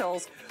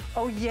specials,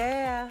 oh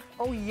yeah.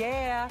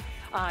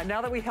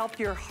 Now that we helped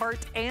your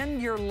heart and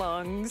your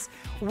lungs,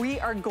 we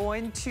are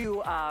going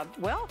to,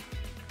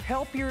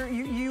 help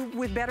you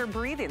with better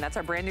breathing. That's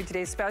our brand new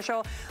today's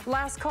special.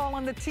 Last call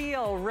on the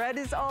teal. Red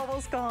is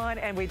almost gone,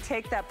 and we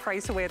take that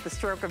price away at the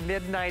stroke of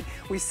midnight.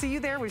 We see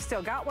you there. We've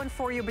still got one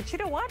for you, but you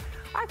know what?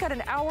 I've got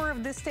an hour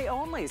of this day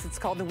only. It's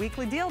called the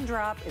Weekly Deal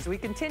Drop. As we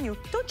continue,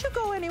 don't you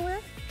go anywhere.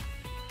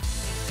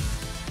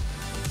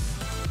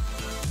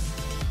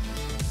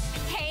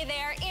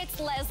 It's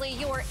Leslie,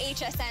 your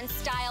HSN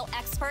style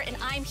expert, and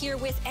I'm here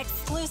with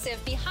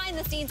exclusive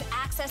behind-the-scenes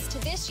access to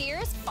this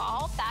year's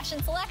fall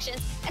fashion selections,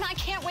 and I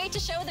can't wait to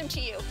show them to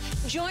you.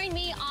 Join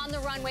me on the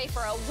runway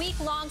for a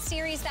week-long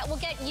series that will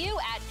get you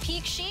at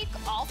peak chic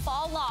all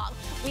fall long.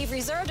 We've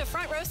reserved a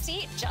front row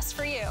seat just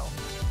for you.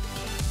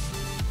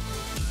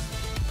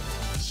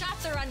 Shop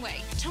the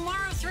runway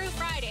tomorrow through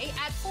Friday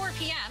at 4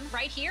 p.m.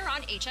 right here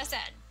on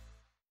HSN.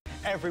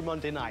 Every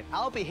Monday night,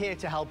 I'll be here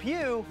to help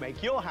you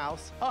make your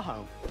house a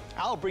home.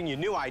 I'll bring you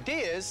new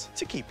ideas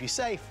to keep you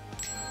safe,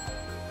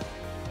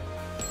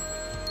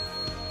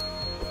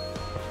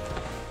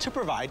 to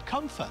provide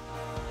comfort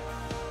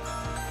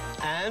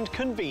and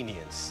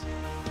convenience.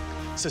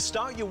 So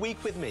start your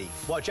week with me.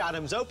 Watch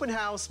Adam's Open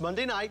House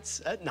Monday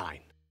nights at 9.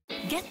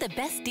 Get the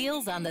best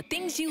deals on the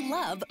things you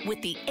love with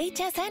the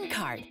HSN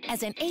card.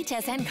 As an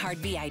HSN card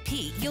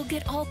VIP, you'll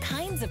get all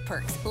kinds of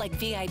perks, like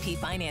VIP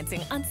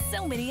financing on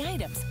so many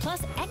items,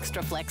 plus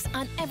extra flex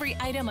on every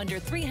item under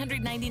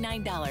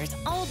 $399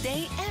 all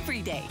day,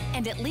 every day,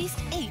 and at least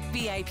 8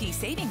 VIP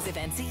savings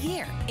events a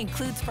year.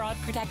 Includes fraud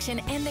protection,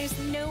 and there's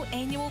no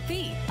annual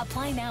fee.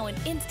 Apply now and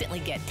instantly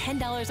get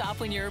 $10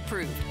 off when you're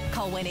approved.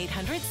 Call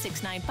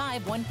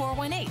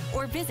 1-800-695-1418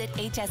 or visit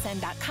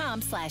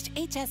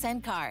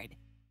hsn.com/HSN card.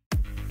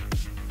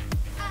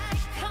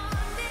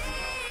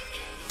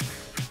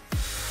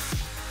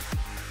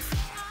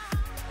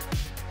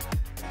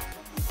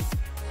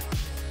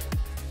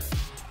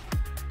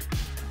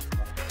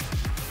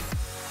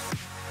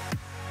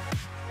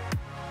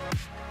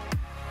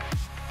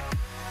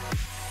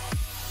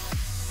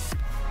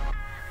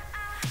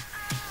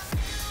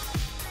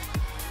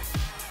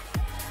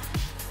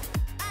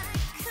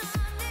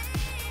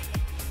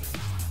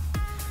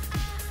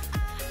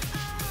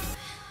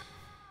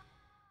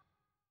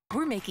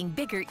 We're making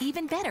bigger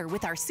even better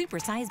with our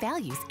supersize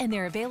values, and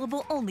they're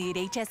available only at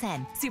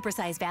HSN.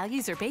 Supersize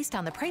values are based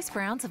on the price per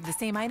ounce of the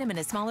same item in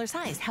a smaller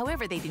size.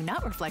 However, they do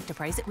not reflect a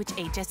price at which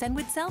HSN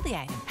would sell the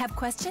item. Have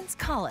questions?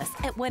 Call us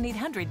at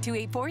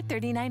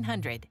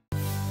 1-800-284-3900.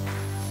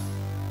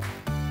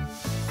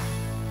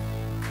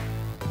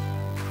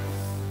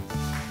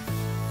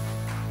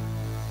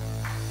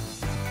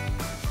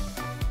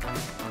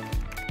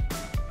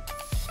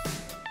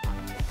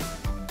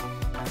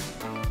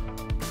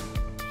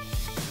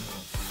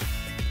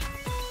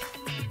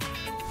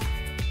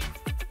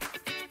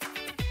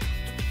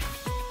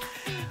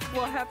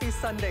 Well, happy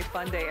Sunday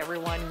Fun Day,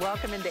 everyone.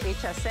 Welcome into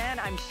HSN.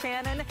 I'm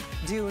Shannon.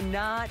 Do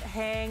not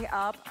hang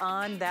up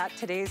on that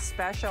today's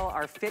special,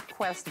 our Fit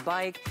Quest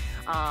bike.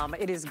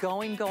 It is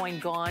going,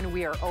 gone.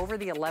 We are over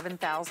the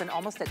 11,000,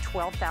 almost at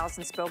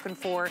 12,000 spoken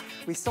for.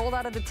 We sold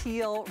out of the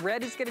teal.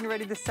 Red is getting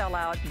ready to sell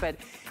out, but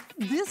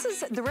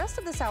the rest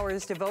of this hour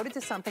is devoted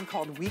to something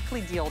called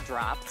Weekly Deal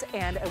Drops.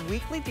 And a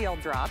Weekly Deal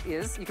Drop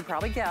is, you can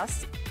probably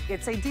guess,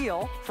 it's a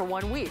deal for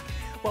 1 week.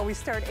 Well, we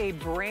start a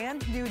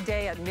brand new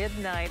day at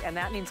midnight, and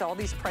that means all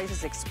these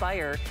prices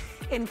expire,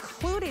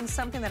 including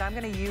something that I'm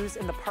going to use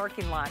in the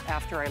parking lot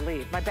after I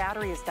leave. My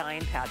battery is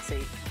dying,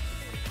 Patsy.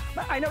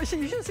 I know, you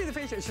should see the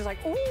face. She's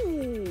like,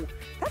 ooh,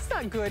 that's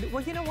not good.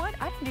 Well, you know what?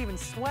 I didn't even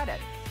sweat it.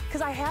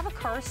 Because I have a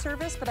car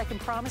service, but I can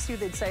promise you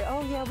they'd say,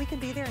 oh yeah, we can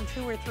be there in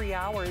 2 or 3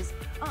 hours.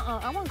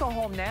 I want to go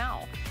home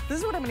now. This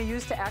is what I'm gonna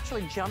use to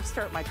actually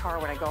jumpstart my car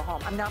when I go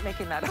home. I'm not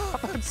making that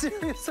up, I'm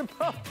serious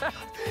about that.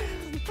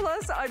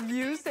 Plus, I've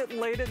used it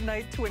late at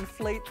night to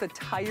inflate the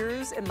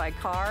tires in my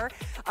car.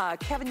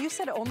 Kevin, you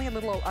said only a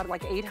little,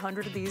 like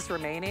 800 of these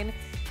remaining.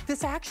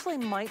 This actually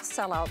might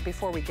sell out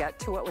before we get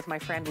to it with my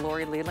friend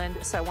Lori Leland,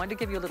 so I wanted to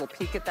give you a little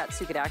peek at that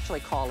so you could actually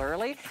call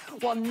early.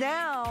 Well,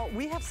 now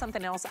we have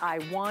something else I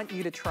want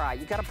you to try.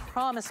 You gotta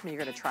promise me you're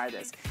gonna try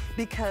this,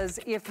 because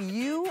if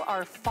you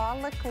are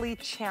follically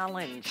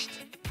challenged,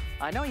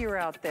 I know you're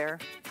out there,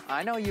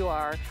 I know you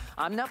are,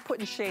 I'm not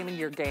putting shame in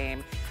your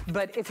game,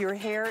 but if your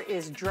hair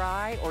is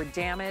dry or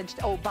damaged,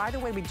 oh, by the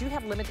way, we do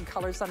have limited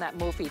colors on that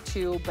Mophie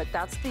too, but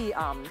that's the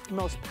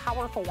most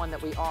powerful one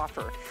that we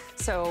offer.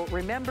 So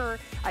remember,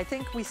 I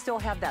think we still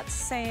have that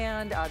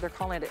sand, they're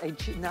calling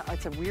it no,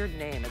 it's a weird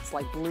name, it's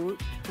like blue,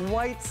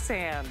 white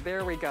sand,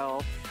 there we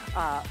go,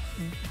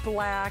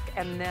 black,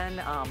 and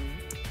then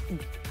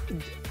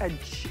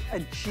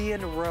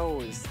Aegean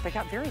rose. They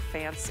got very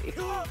fancy.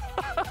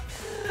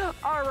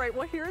 All right,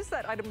 well, here's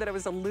that item that I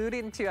was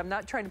alluding to. I'm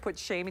not trying to put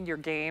shame in your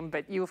game,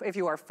 but if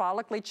you are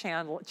follically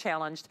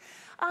challenged,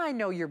 I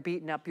know you're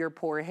beating up your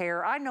poor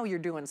hair. I know you're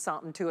doing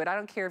something to it. I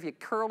don't care if you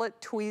curl it,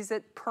 tweeze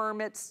it, perm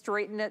it,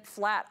 straighten it,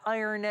 flat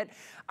iron it.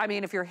 I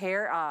mean, if your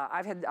hair,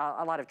 I've had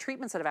a lot of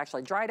treatments that have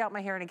actually dried out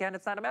my hair, and again,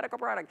 it's not a medical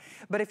product.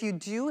 But if you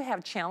do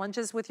have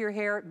challenges with your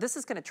hair, this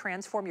is gonna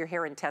transform your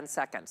hair in 10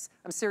 seconds.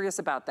 I'm serious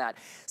about that.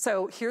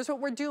 So here's what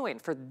we're doing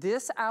for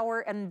this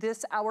hour and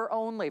this hour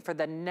only for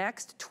the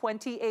next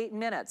 28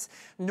 minutes.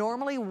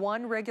 Normally,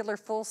 one regular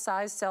full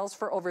size sells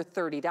for over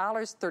 $30,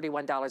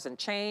 $31 and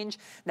change.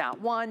 Not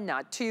one,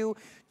 not two.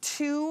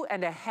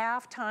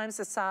 2.5 times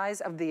the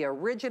size of the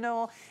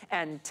original,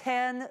 and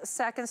 10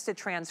 seconds to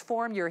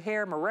transform your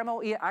hair.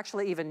 Moremo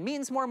actually even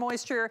means more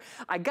moisture.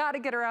 I gotta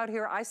get her out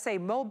here. I say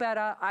Mo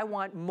Betta, I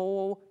want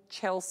Mo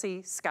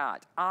Chelsea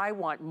Scott. I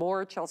want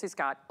more Chelsea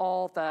Scott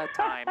all the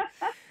time.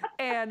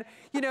 And,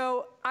 you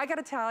know, I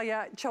gotta tell you,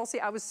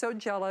 Chelsea, I was so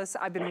jealous.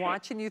 I've been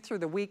watching you through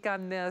the week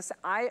on this.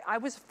 I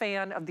was a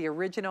fan of the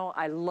original.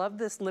 I love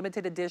this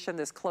limited edition,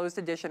 this closed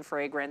edition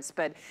fragrance,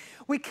 but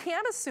we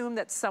can't assume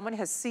that someone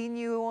has seen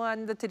you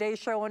on the Today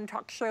Show and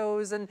talk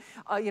shows and,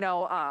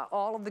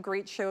 all of the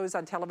great shows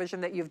on television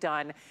that you've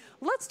done.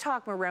 Let's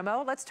talk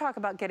Moremo. Let's talk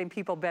about getting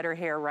people better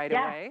hair right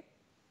away.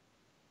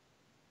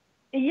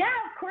 Yeah,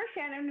 of course,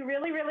 Shannon.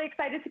 Really, really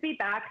excited to be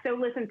back. So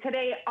listen,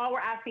 today all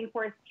we're asking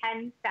for is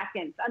 10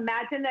 seconds.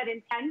 Imagine that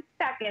in 10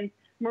 seconds,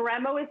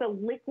 Moremo is a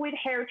liquid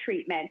hair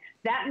treatment.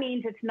 That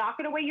means it's not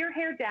going to weigh your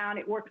hair down.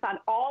 It works on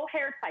all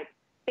hair types,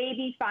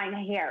 baby fine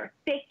hair,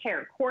 thick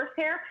hair, coarse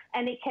hair,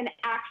 and it can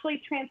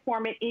actually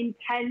transform it in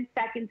 10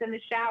 seconds in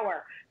the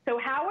shower. So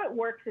how it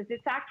works is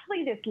it's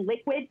actually this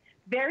liquid,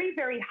 very,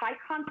 very high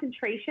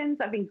concentrations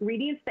of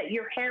ingredients that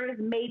your hair is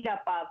made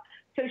up of.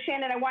 So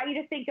Shannon, I want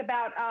you to think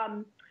about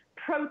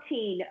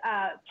protein,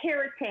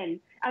 keratin,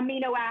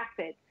 amino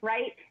acids,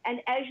 right? And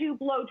as you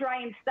blow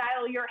dry and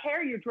style your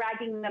hair, you're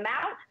dragging them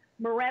out.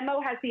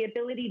 Moremo has the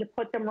ability to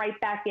put them right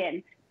back in.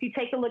 If you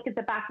take a look at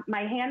the back of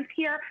my hands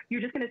here, you're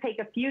just going to take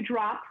a few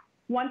drops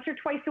once or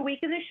twice a week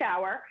in the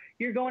shower.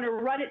 You're going to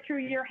run it through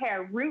your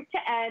hair, root to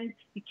end.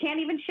 You can't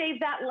even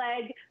shave that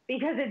leg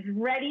because it's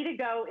ready to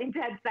go in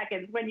 10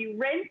 seconds. When you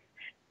rinse,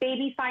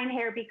 baby fine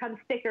hair becomes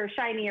thicker,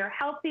 shinier,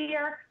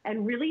 healthier,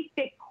 and really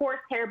thick, coarse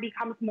hair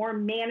becomes more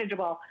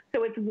manageable.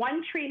 So it's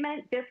one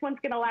treatment. This one's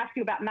going to last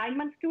you about 9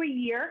 months to a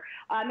year.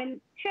 And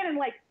Shannon,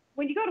 like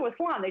when you go to a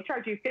salon, they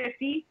charge you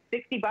 $50,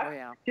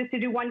 $60 just to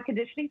do one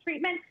conditioning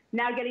treatment.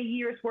 Now get a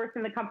year's worth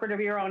in the comfort of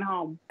your own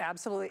home.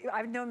 Absolutely.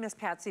 I've known Miss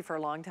Patsy for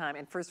a long time.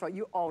 And first of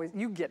all,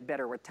 you get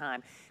better with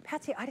time.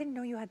 Patsy, I didn't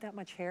know you had that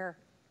much hair.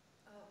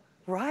 Oh.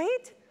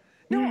 Right?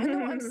 No,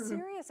 I'm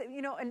serious.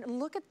 You know, and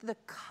look at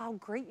how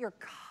great your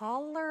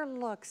color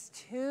looks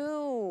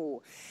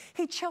too.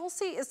 Hey,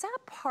 Chelsea, is that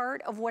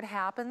part of what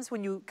happens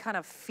when you kind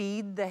of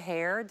feed the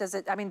hair? Does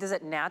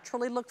it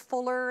naturally look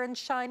fuller and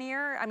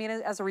shinier? I mean,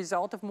 as a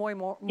result of more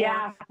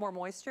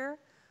moisture?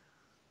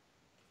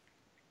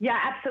 Yeah,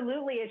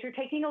 absolutely. As you're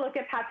taking a look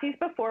at Patsy's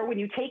before, when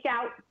you take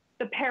out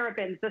the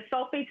parabens, the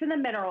sulfates, and the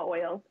mineral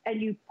oils,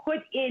 and you put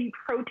in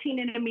protein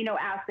and amino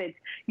acids,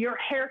 your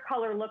hair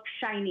color looks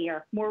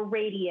shinier, more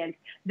radiant.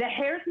 The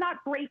hair's not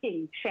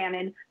breaking,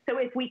 Shannon. So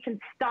if we can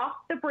stop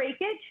the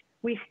breakage,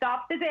 we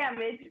stop the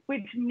damage,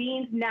 which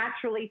means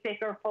naturally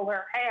thicker,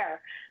 fuller hair.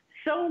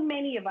 So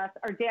many of us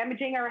are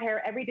damaging our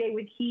hair every day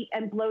with heat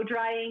and blow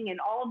drying and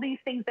all of these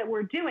things that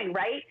we're doing,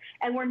 right?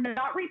 And we're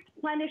not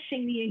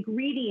replenishing the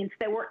ingredients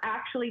that we're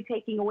actually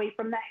taking away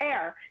from the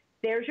hair.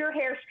 There's your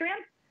hair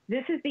strength.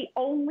 This is the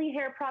only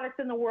hair product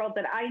in the world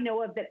that I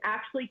know of that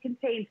actually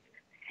contains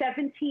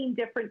 17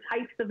 different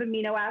types of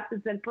amino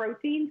acids and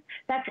proteins.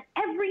 That's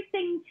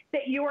everything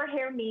that your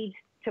hair needs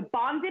to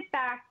bond it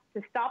back,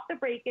 to stop the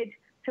breakage,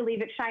 to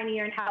leave it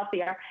shinier and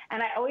healthier.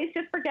 And I always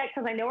just forget,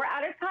 because I know we're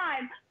out of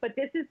time, but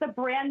this is the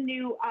brand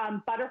new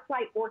Butterfly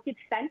Orchid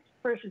scent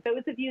for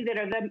those of you that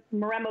are the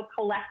Moremo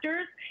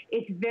collectors.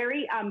 It's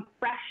very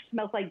fresh,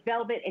 smells like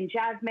velvet and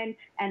jasmine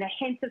and a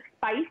hint of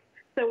spice.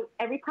 So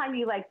every time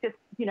you like just,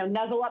 you know,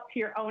 nuzzle up to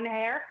your own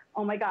hair,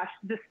 oh my gosh,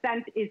 the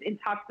scent is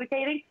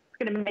intoxicating. It's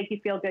going to make you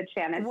feel good,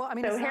 Shannon. Well, I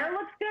mean, so hair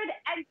looks good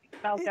and you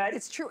smell good.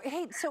 It's true.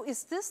 Hey, so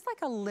is this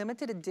like a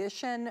limited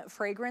edition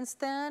fragrance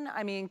then?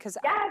 I mean, because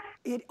yes.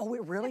 it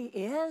really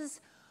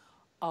is?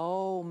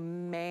 Oh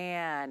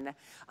man,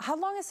 how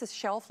long is this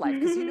shelf life?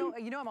 Because you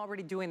know, I'm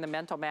already doing the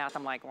mental math.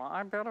 I'm like, well,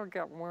 I better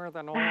get more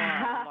than one.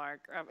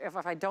 Like,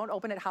 if I don't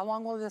open it, how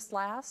long will this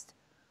last?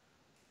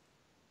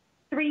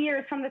 3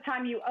 years from the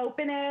time you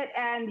open it,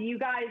 and you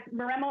guys,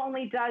 Maremma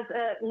only does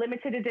a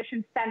limited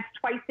edition scents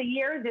twice a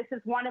year. This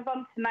is one of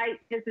them. Tonight,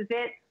 this is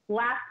it.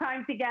 Last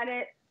time to get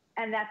it.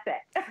 And that's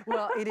it.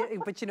 Well,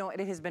 but you know, it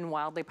has been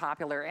wildly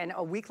popular. And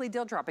a weekly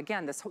deal drop,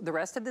 again, the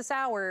rest of this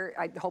hour,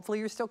 hopefully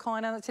you're still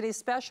calling on today's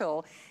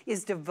special,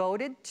 is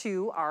devoted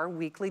to our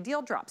weekly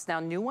deal drops.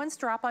 Now, new ones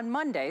drop on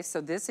Monday,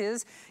 so this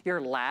is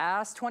your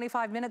last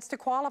 25 minutes to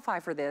qualify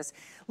for this.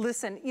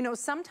 Listen, you know,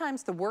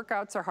 sometimes the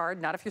workouts are hard,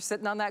 not if you're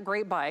sitting on that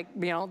great bike,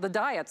 you know, the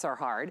diets are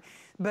hard.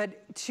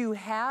 But to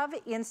have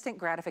instant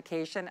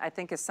gratification, I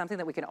think, is something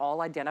that we can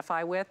all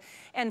identify with.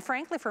 And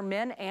frankly, for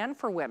men and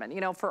for women,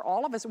 you know, for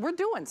all of us, we're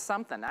doing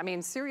something. I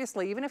mean,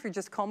 seriously, even if you're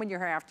just combing your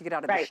hair after you get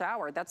out of the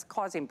shower, that's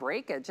causing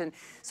breakage. And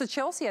so,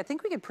 Chelsea, I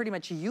think we could pretty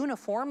much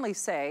uniformly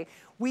say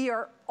we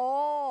are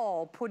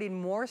all putting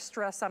more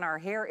stress on our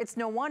hair. It's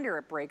no wonder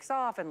it breaks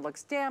off and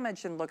looks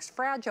damaged and looks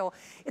fragile.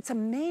 It's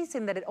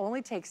amazing that it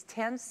only takes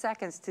 10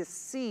 seconds to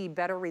see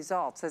better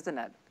results, isn't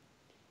it?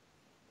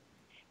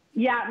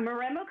 Yeah,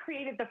 Maremma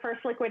created the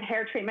first liquid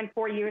hair treatment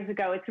 4 years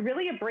ago. It's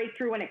really a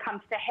breakthrough when it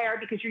comes to hair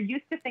because you're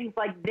used to things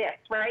like this,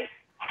 right?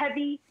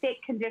 Heavy, thick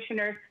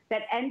conditioners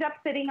that end up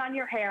sitting on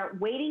your hair,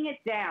 weighting it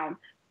down.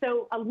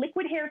 So a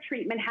liquid hair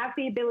treatment has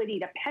the ability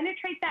to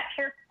penetrate that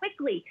hair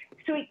quickly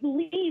so it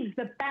leaves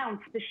the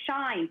bounce, the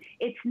shine.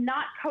 It's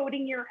not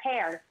coating your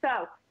hair.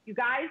 So you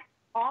guys,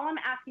 all I'm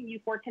asking you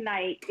for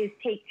tonight is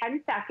take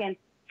 10 seconds,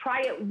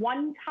 try it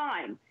one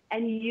time,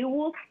 and you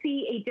will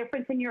see a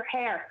difference in your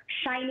hair.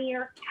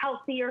 Shinier,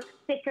 healthier,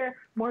 thicker,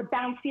 more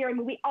bouncier. I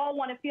mean, we all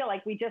want to feel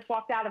like we just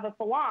walked out of a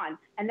salon,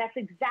 and that's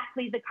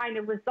exactly the kind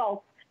of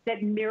results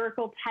that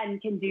Miracle 10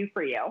 can do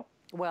for you.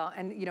 Well,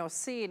 and you know,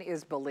 seeing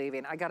is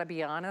believing. I gotta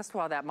be honest,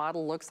 while that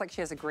model looks like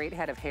she has a great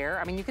head of hair,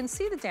 I mean, you can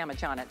see the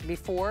damage on it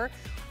before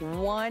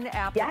one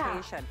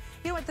application.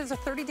 Yeah. You know what, there's a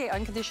 30-day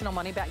unconditional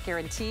money-back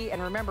guarantee,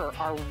 and remember,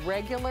 our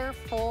regular,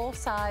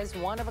 full-size,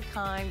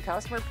 one-of-a-kind,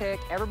 customer pick,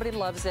 everybody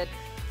loves it,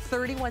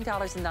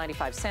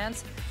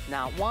 $31.95.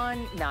 Not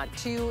one, not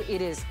two.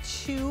 It is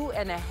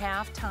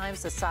 2.5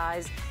 times the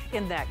size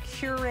in that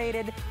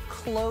curated,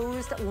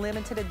 closed,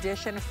 limited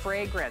edition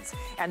fragrance.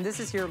 And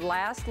this is your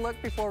last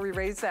look before we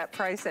raise that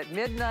price at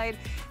midnight.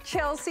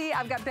 Chelsea,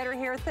 I've got better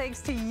hair thanks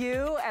to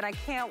you, and I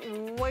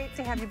can't wait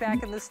to have you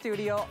back in the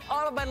studio.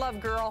 All of my love,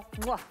 girl.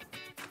 Mwah.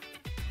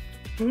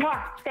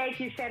 Mwah. Thank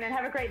you, Shannon.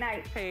 Have a great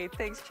night. Hey,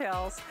 thanks,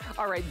 Chels.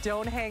 All right,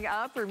 don't hang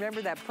up.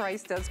 Remember that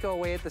price does go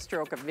away at the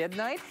stroke of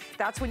midnight.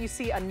 That's when you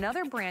see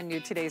another brand new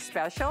Today's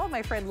Special.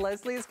 My friend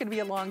Leslie is going to be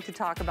along to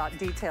talk about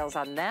details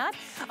on that.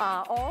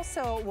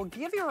 Also, we'll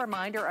give you a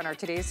reminder on our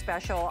Today's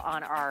Special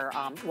on our,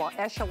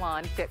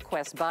 Echelon Fit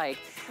Quest bike.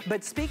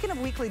 But speaking of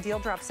weekly deal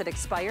drops that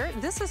expire,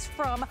 this is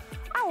from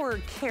our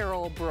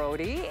Carol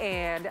Brody.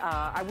 And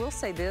I will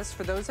say this,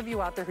 for those of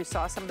you out there who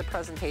saw some of the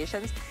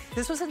presentations,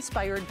 this was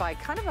inspired by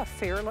kind of a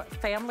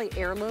family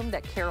heirloom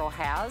that Carol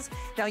has.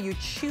 Now you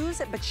choose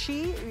it, but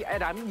she,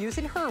 and I'm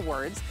using her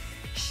words,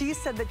 she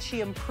said that she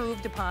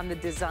improved upon the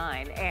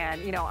design.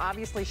 And, you know,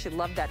 obviously she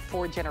loved that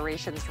 4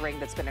 generations ring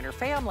that's been in her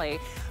family,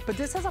 but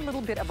this has a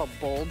little bit of a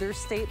bolder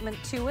statement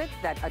to it,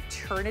 that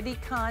eternity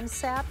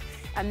concept,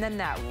 and then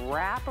that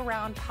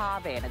wraparound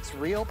pave, and it's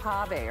real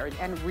pave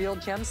and real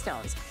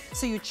gemstones.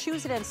 So you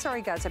choose it, and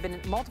sorry guys, I've been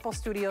in multiple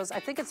studios. I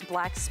think it's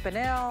black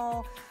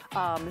spinel,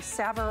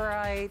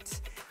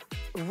 savarite,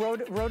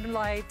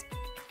 rhodolite,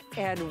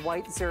 and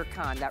white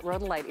zircon. That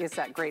rhodolite is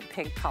that great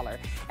pink color.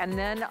 And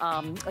then,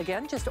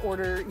 again, just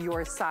order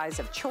your size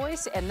of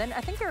choice. And then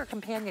I think there are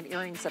companion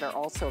earrings that are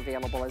also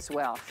available as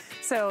well.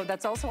 So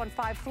that's also on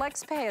 5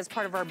 Flex Pay as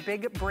part of our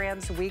Big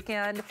Brands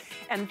Weekend.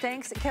 And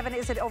thanks, Kevin,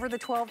 is it over the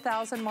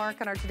 12,000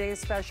 mark on our Today's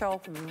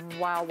Special?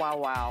 Wow, wow,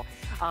 wow.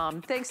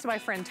 Thanks to my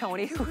friend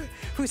Tony,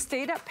 who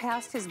stayed up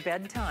past his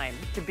bedtime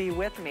to be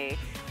with me.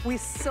 We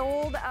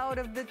sold out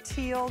of the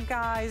teal,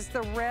 guys.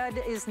 The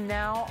red is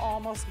now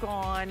almost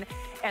gone.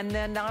 And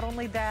then not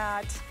only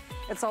that,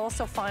 it's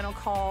also final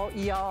call,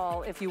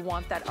 y'all, if you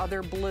want that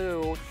other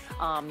blue.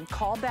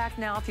 Call back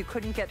now if you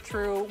couldn't get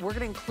through. We're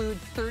gonna include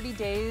 30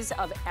 days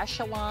of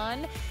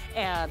Echelon,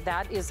 and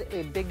that is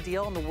a big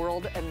deal in the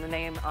world in the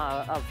name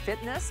of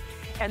fitness.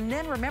 And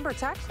then remember,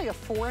 it's actually a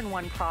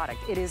 4-in-1 product.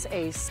 It is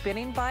a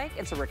spinning bike,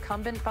 it's a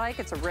recumbent bike,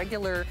 it's a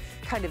regular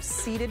kind of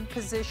seated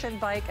position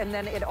bike, and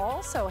then it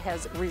also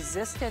has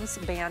resistance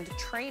band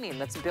training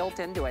that's built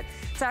into it.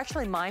 It's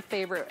actually my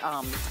favorite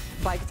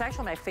bike. It's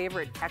actually my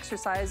favorite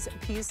exercise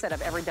piece that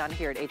I've ever done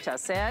here at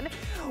HSN.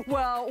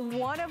 Well,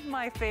 one of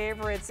my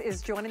favorites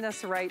is joining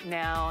us right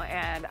now,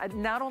 and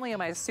not only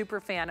am I a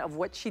super fan of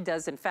what she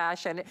does in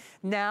fashion,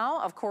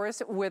 now, of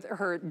course, with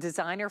her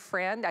designer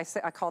friend, I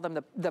call them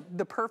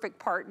the perfect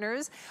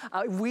partners.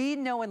 We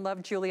know and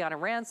love Juliana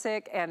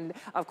Rancic, and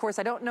of course,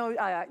 I don't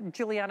know,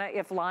 Juliana,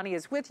 if Lonnie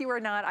is with you or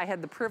not. I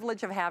had the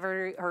privilege of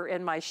having her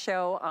in my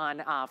show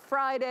on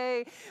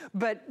Friday,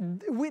 but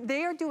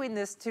they are doing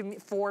this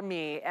for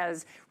me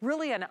as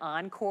really an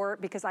encore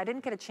because I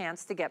didn't get a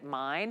chance to get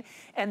mine.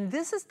 And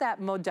this is that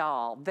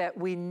modal that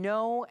we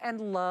know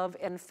and love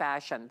in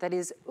fashion that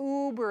is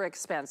uber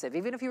expensive,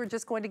 even if you were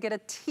just going to get a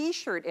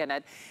t-shirt in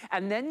it.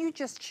 And then you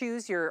just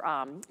choose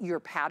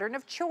your pattern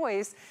of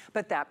choice,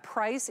 but that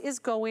price is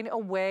going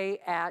away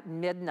at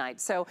midnight.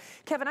 So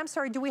Kevin, I'm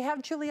sorry, do we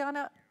have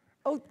Juliana?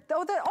 Oh, they're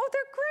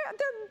great.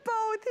 They're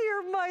both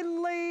here, my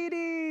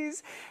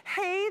ladies.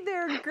 Hey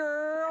there,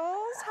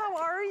 girls. How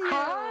are you?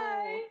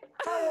 Hi.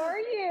 How are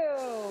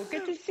you?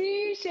 Good to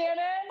see you,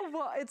 Shannon.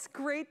 Well, it's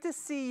great to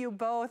see you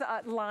both.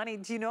 Lonnie,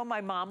 do you know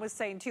my mom was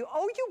saying to you,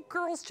 oh, you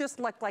girls just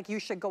look like you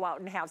should go out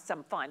and have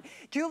some fun.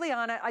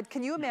 Juliana,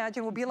 can you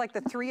imagine? We'll be like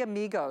the three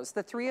amigos.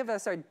 The three of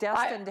us are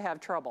destined to have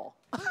trouble.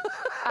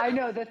 I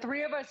know, the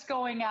three of us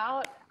going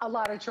out, a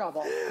lot of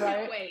trouble,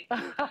 right? Wait.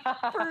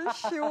 For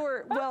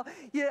sure. Well,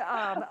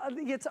 yeah,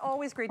 it's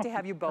always great to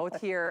have you both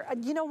here.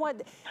 You know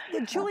what,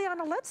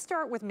 Juliana, let's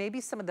start with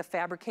maybe some of the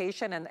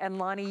fabrication. And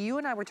Lonnie, you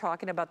and I were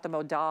talking about the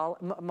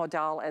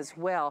modal as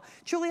well.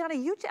 Juliana,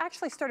 you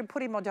actually started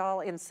putting modal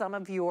in some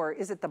of your,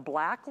 is it the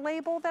black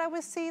label that I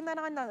was seeing that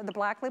on, the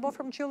black label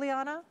from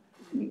Juliana?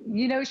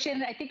 You know,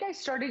 Shannon, I think I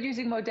started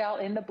using modal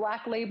in the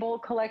Black Label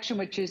collection,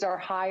 which is our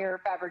higher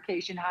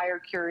fabrication,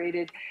 higher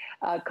curated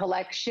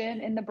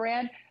collection in the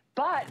brand.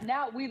 But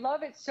now we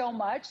love it so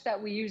much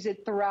that we use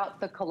it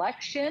throughout the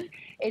collection.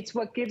 It's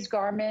what gives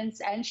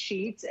garments and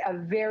sheets a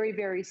very,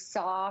 very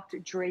soft,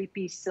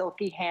 drapey,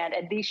 silky hand.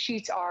 And these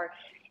sheets are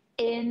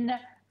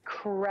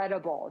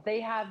incredible.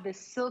 They have the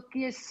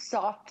silkiest,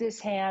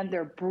 softest hand.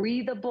 They're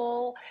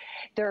breathable.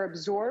 They're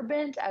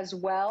absorbent as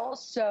well.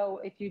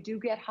 So if you do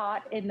get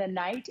hot in the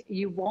night,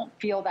 you won't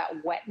feel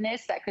that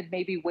wetness that could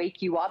maybe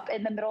wake you up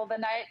in the middle of the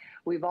night.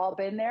 We've all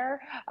been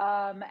there.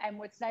 And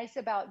what's nice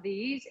about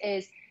these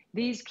is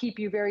these keep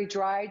you very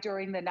dry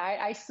during the night.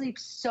 I sleep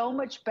so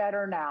much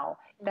better now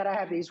that I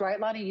have these, right,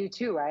 Lonnie? You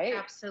too, right?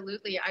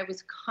 Absolutely. I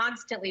was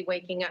constantly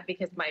waking up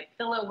because my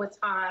pillow was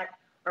hot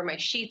or my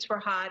sheets were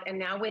hot. And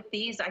now with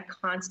these, I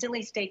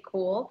constantly stay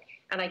cool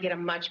and I get a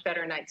much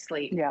better night's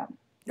sleep. Yeah.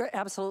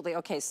 Absolutely.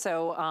 Okay,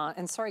 so,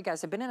 and sorry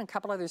guys, I've been in a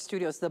couple other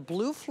studios. The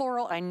blue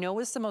floral I know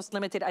is the most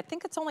limited. I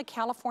think it's only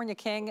California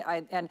King,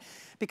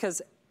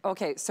 because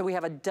okay, so we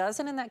have a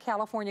dozen in that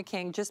California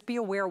King. Just be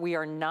aware we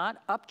are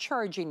not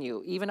upcharging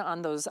you, even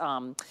on those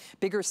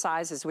bigger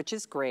sizes, which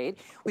is great.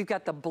 We've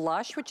got the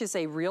blush, which is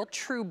a real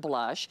true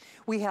blush.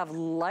 We have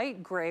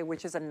light gray,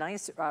 which is a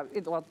nice,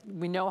 well,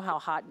 we know how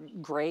hot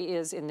gray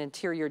is in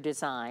interior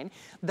design.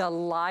 The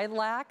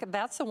lilac,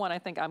 that's the one I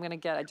think I'm gonna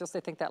get. I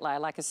think that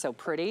lilac is so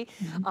pretty.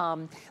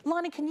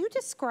 Lonnie, can you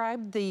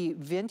describe the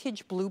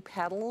vintage blue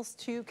petals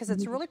too? Because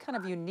it's really kind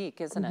of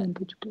unique, isn't it?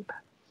 Vintage blue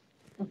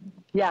petals.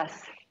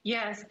 Yes.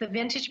 Yes, the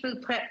vintage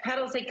blue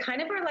petals, they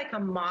kind of are like a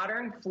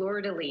modern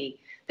fleur-de-lis.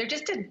 They're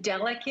just a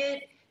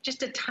delicate,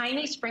 just a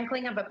tiny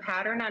sprinkling of a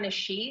pattern on a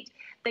sheet.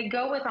 They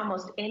go with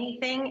almost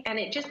anything, and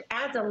it just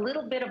adds a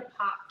little bit of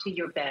pop to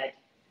your bed.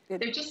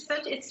 They're just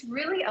such, it's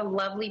really a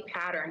lovely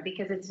pattern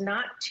because it's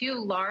not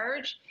too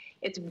large.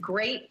 It's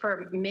great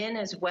for men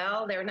as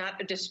well. They're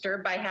not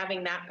disturbed by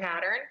having that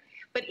pattern.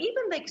 But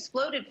even the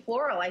exploded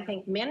floral, I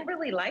think men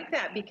really like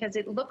that because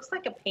it looks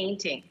like a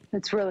painting.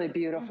 It's really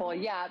beautiful,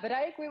 yeah. But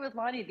I agree with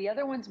Lonnie. The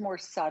other one's more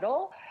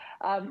subtle,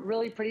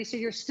 really pretty. So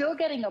you're still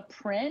getting a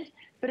print,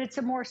 but it's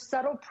a more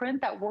subtle print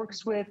that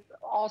works with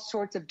all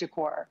sorts of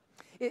decor.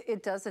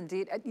 It does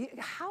indeed.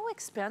 How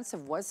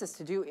expensive was this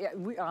to do?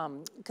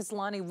 Because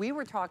Lonnie, we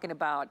were talking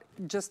about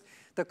just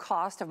the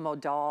cost of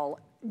modal,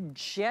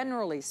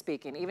 generally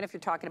speaking, even if you're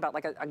talking about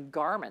like a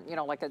garment, you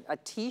know, like a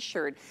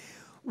t-shirt.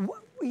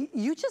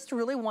 You just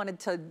really wanted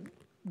to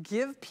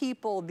give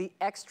people the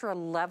extra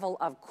level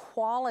of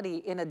quality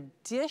in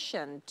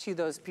addition to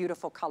those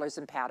beautiful colors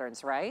and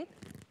patterns, right?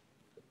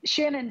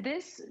 Shannon,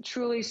 this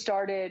truly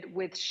started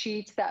with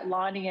sheets that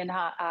Lonnie and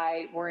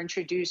I were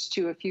introduced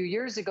to a few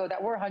years ago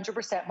that were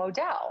 100%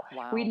 modal.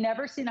 Wow. We'd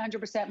never seen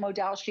 100%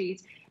 modal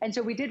sheets. And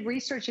so we did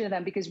research into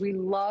them because we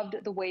loved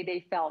the way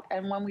they felt.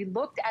 And when we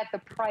looked at the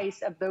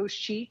price of those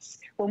sheets,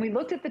 when we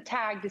looked at the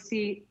tag to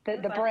see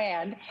the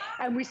brand,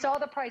 and we saw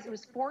the price, it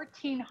was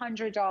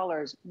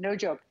 $1,400, no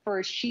joke, for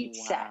a sheet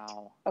set,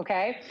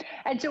 okay?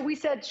 And so we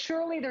said,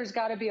 surely there's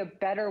gotta be a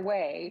better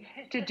way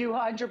to do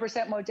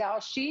 100%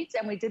 modal sheets.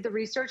 And we did the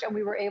research and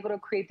we were able to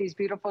create these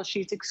beautiful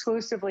sheets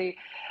exclusively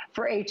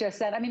for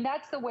HSN. I mean,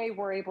 that's the way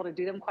we're able to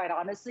do them, quite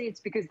honestly.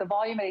 It's because the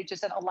volume at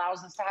HSN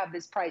allows us to have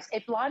this price.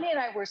 If Lonnie and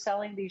I were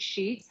selling these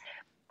sheets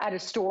at a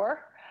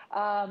store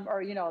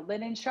or, you know, a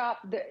linen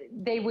shop,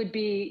 they would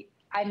be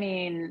I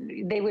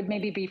mean, they would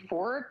maybe be 4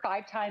 or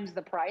 5 times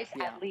the price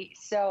at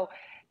least. So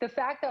the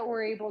fact that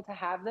we're able to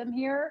have them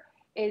here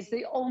is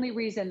the only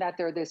reason that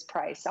they're this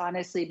price,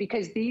 honestly,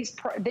 because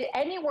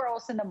anywhere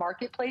else in the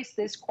marketplace,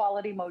 this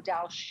quality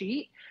modal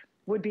sheet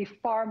would be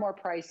far more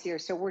pricier.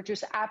 So we're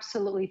just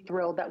absolutely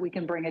thrilled that we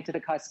can bring it to the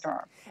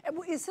customer.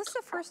 Is this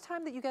the first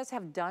time that you guys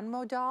have done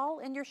modal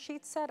in your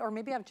sheet set, or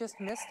maybe I've just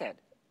missed it?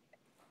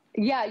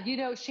 Yeah, you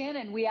know,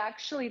 Shannon,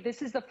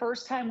 this is the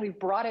first time we've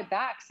brought it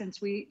back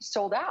since we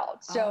sold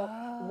out. So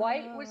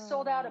white was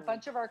sold out, a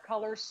bunch of our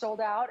colors sold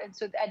out,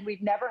 and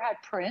we've never had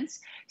prints.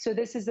 So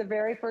this is the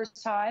very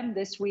first time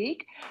this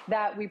week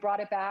that we brought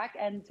it back,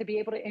 and to be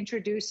able to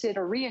introduce it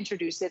or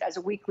reintroduce it as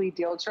a weekly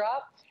deal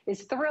drop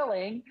is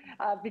thrilling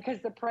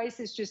because the price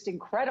is just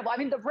incredible. I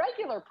mean, the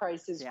regular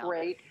price is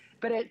great,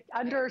 but at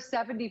under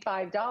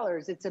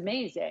 $75, it's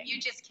amazing. You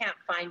just can't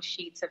find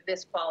sheets of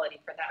this quality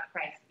for that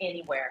price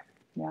anywhere.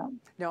 Yeah.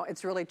 No,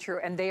 it's really true.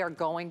 And they are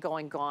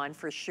gone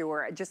for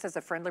sure. Just as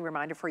a friendly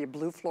reminder for you,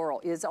 blue floral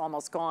is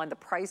almost gone. The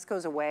price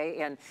goes away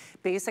and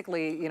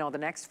basically, you know, the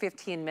next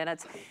 15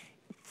 minutes,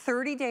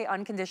 30-day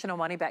unconditional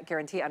money back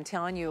guarantee. I'm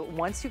telling you,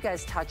 once you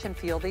guys touch and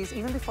feel these,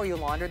 even before you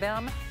launder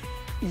them,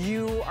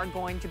 you are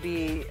going to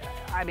be,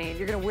 I mean,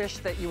 you're gonna wish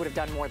that you would have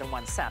done more than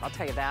one set, I'll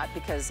tell you that,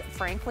 because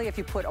frankly, if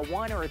you put a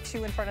 1 or a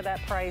 2 in front of that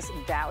price,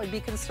 that would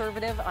be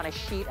conservative on a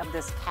sheet of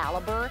this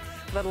caliber,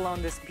 let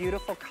alone this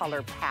beautiful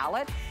color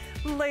palette.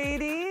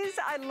 Ladies,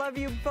 I love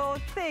you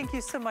both. Thank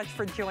you so much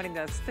for joining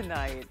us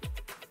tonight.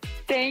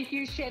 Thank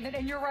you, Shannon.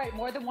 And you're right,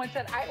 more than one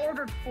set. I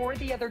ordered 4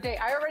 the other day.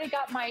 I already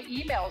got my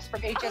emails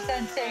from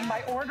HSN saying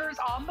my order's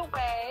on the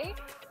way.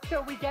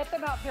 So we get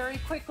them out very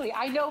quickly.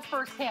 I know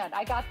firsthand.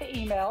 I got the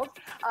emails.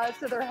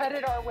 So they're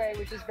headed our way,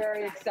 which is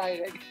very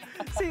exciting.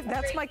 See,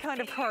 that's my kind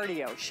of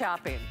cardio,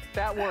 shopping.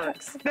 That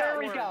works. There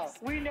we go.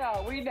 We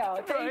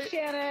know. Thanks,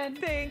 Shannon.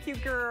 Thank you,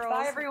 girls.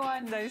 Bye,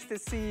 everyone. Nice to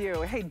see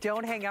you. Hey,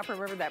 don't hang up.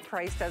 Remember that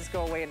price does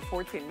go away in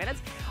 14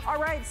 minutes. All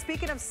right,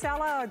 speaking of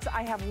sellouts,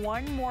 I have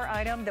one more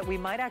item that we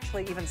might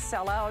actually even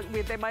sell out.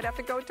 They might have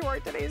to go to our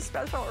today's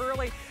special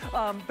early.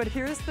 But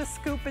here's the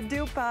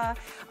scoop-a-doopa.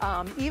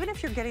 Even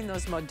if you're getting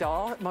those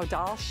modal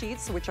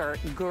sheets, which are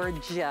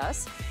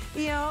gorgeous,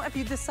 you know, if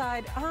you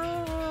decide,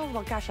 oh,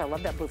 well, gosh, I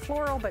love that blue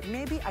floral, but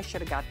maybe I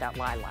should have got that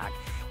lilac.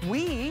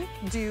 We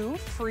do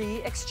free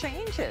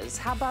exchanges.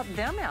 How about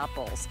them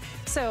apples?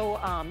 So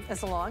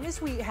as long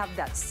as we have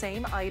that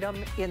same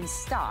item in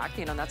stock,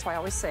 you know, that's why I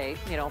always say,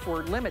 you know, if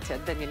we're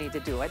limited, then you need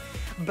to do it.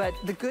 But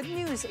the good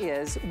news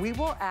is we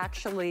will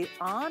actually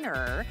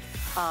honor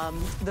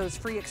those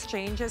free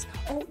exchanges.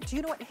 Oh, do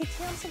you know what? Hey,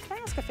 Tamsin, can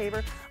I ask a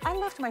favor? I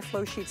left my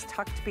flow sheets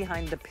tucked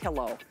behind the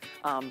pillow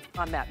on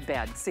that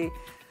bed. See?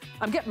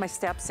 I'm getting my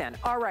steps in.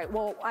 All right,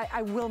 well,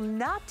 I will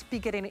not be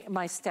getting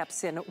my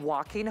steps in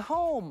walking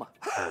home.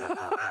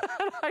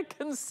 I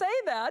can say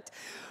that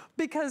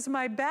because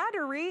my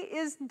battery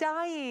is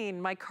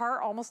dying. My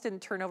car almost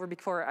didn't turn over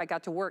before I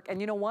got to work. And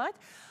you know what?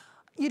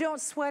 You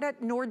don't sweat it,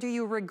 nor do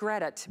you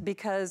regret it,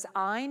 because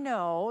I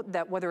know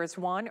that whether it's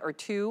 1 or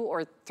 2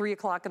 or 3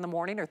 o'clock in the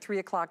morning or 3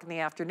 o'clock in the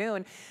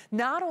afternoon,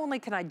 not only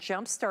can I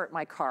jumpstart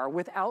my car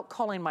without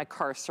calling my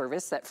car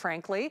service, that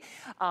frankly,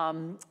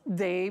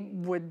 they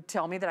would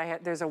tell me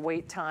that there's a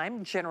wait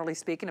time, generally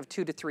speaking, of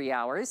 2 to 3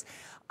 hours.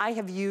 I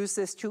have used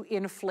this to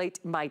inflate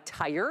my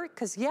tire,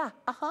 because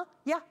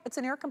it's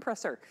an air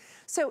compressor.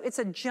 So it's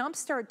a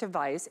jumpstart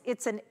device,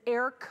 it's an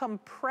air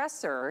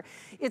compressor,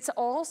 it's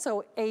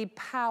also a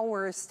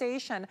power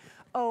station.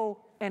 Oh,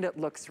 and it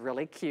looks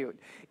really cute.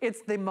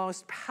 It's the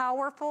most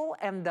powerful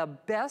and the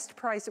best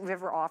price that we've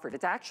ever offered.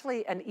 It's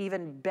actually an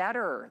even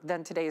better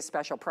than today's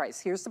special price.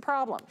 Here's the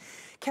problem.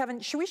 Kevin,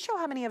 should we show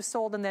how many have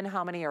sold and then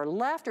how many are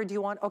left, or do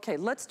you want, okay,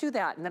 let's do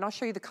that, and then I'll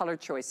show you the color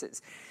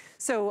choices.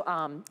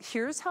 So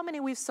here's how many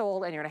we've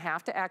sold, and you're gonna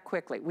have to act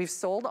quickly. We've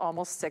sold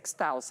almost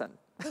 6,000,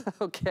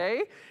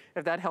 okay?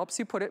 If that helps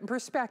you put it in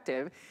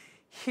perspective.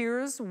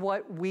 Here's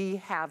what we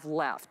have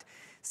left.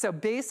 So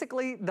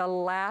basically the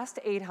last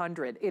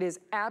 800, it is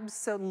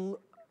absolute,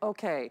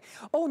 okay.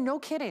 Oh, no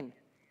kidding.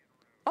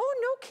 Oh,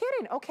 no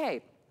kidding,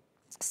 okay.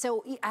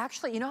 So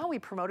actually, you know how we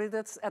promoted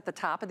this at the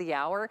top of the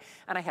hour?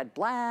 And I had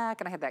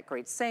black and I had that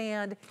great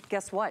sand.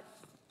 Guess what?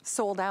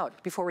 Sold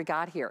out before we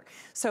got here.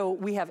 So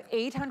we have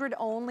 800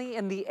 only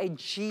in the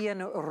Aegean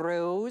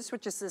Rose,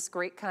 which is this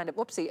great kind of,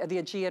 whoopsie, the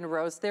Aegean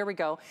Rose, there we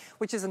go,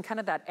 which is in kind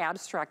of that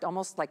abstract,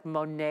 almost like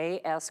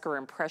Monet-esque or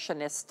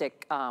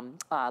impressionistic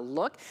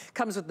look.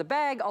 Comes with the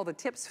bag, all the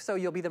tips, so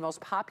you'll be the most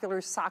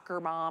popular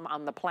soccer mom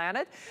on the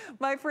planet.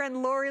 My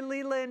friend Lori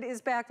Leland is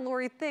back.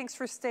 Lori, thanks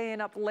for staying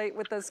up late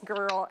with us,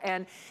 girl.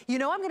 And you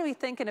know I'm gonna be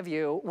thinking of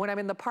you when I'm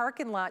in the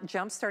parking lot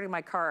jump starting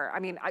my car. I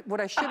mean, what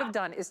I should have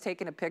done is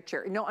taken a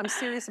picture. No, I'm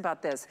serious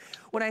about this.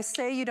 When I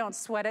say you don't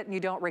sweat it and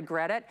you don't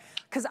regret it,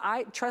 because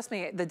trust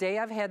me, the day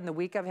I've had and the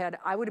week I've had,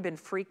 I would have been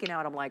freaking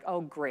out. I'm like, oh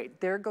great,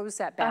 there goes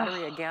that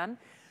battery again.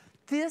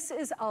 This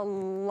is a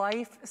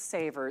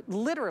lifesaver,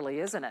 literally,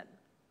 isn't it?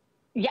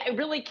 Yeah, it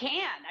really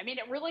can. I mean,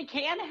 it really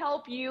can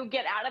help you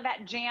get out of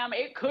that jam.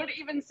 It could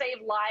even save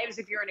lives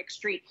if you're in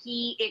extreme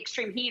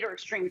heat or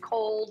extreme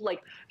cold,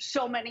 like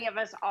so many of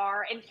us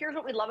are. And here's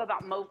what we love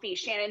about Mophie,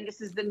 Shannon.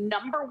 This is the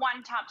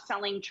 #1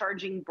 top-selling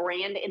charging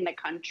brand in the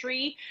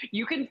country.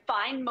 You can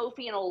find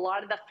Mophie in a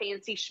lot of the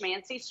fancy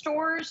schmancy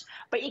stores,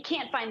 but you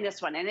can't find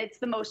this one. And it's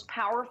the most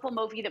powerful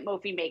Mophie that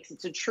Mophie makes.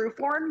 It's a true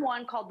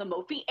 4-in-1 called the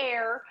Mophie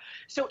Air.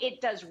 So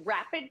it does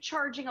rapid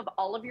charging of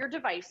all of your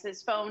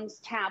devices, phones,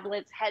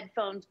 tablets,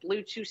 headphones,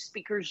 Bluetooth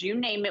speakers, you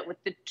name it,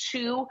 with the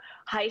 2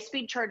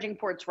 high-speed charging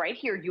ports right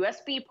here,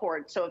 USB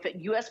ports. So if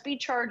it USB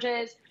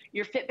charges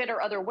your Fitbit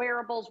or other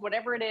wearables,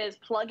 whatever it is,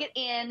 plug it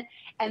in,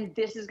 and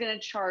this is going to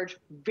charge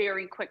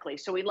very quickly.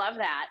 So we love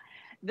that.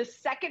 The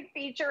second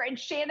feature, and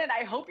Shannon,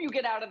 I hope you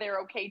get out of there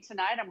okay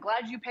tonight. I'm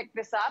glad you picked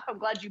this up. I'm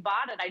glad you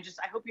bought it. I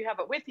hope you have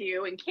it with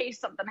you in case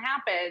something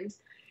happens.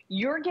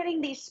 You're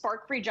getting these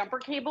spark-free jumper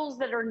cables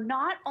that are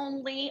not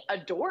only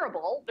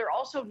adorable, they're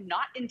also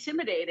not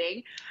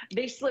intimidating.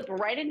 They slip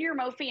right into your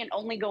Mophie and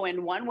only go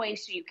in one way,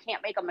 so you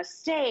can't make a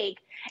mistake.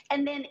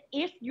 And then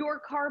if your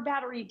car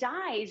battery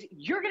dies,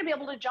 you're going to be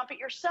able to jump it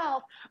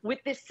yourself with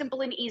this simple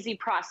and easy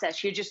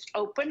process. You just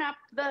open up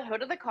the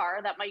hood of the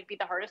car. That might be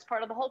the hardest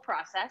part of the whole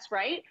process,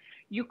 right?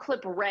 You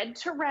clip red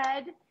to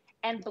red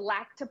and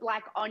black to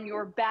black on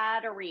your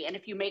battery. And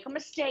if you make a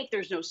mistake,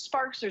 there's no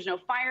sparks, there's no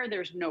fire,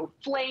 there's no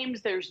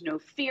flames, there's no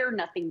fear,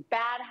 nothing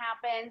bad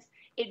happens.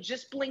 It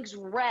just blinks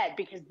red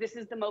because this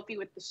is the Mophie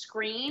with the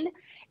screen.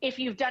 If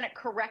you've done it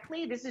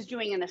correctly, this is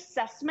doing an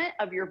assessment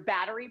of your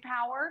battery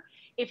power.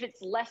 If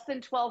it's less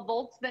than 12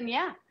 volts, then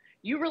yeah,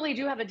 you really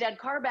do have a dead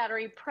car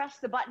battery. Press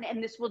the button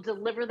and this will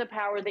deliver the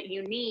power that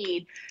you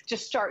need to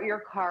start your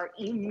car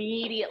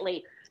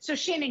immediately. So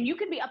Shannon, you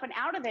can be up and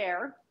out of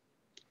there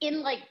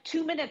in like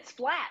 2 minutes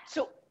flat.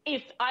 So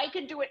if I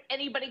can do it,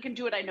 anybody can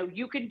do it. I know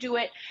you can do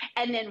it.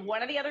 And then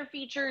one of the other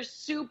features,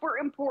 super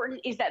important,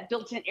 is that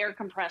built-in air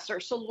compressor.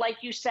 So like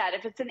you said,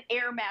 if it's an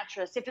air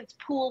mattress, if it's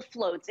pool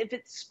floats, if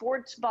it's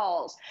sports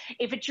balls,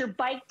 if it's your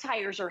bike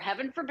tires, or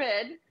heaven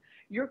forbid,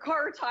 your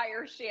car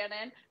tires,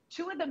 Shannon,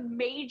 2 of the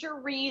major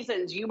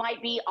reasons you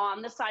might be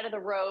on the side of the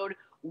road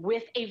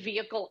with a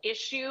vehicle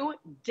issue: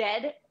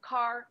 dead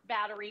car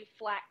battery,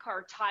 flat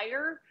car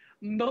tire.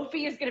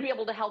 Mophie is going to be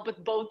able to help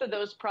with both of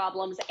those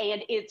problems,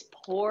 and it's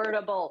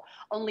portable,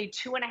 only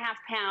 2.5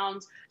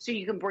 pounds, so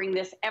you can bring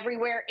this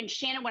everywhere. And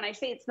Shannon, when I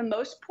say it's the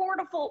most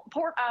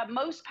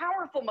most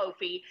powerful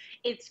Mophie,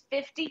 it's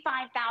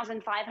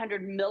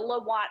 55,500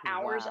 milliwatt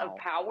hours of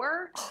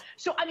power.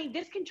 So I mean,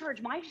 this can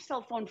charge my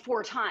cell phone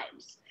 4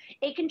 times.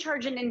 It can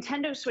charge a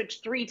Nintendo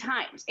Switch 3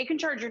 times. It can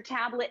charge your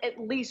tablet at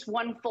least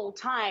 1 full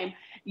time,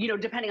 you know,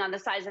 depending on the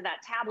size of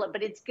that tablet,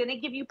 but it's going to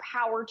give you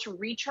power to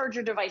recharge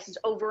your devices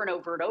over and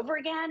over and over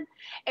again,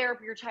 air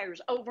up your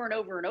tires over and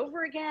over and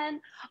over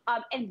again,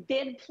 and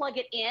then plug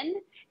it in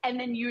and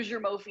then use your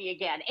Mophie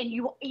again. And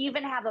you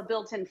even have a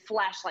built-in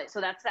flashlight.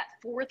 So that's that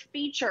 4th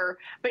feature.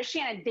 But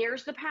Shannon,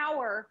 there's the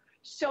power.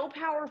 So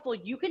powerful,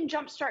 you can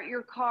jumpstart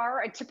your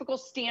car, a typical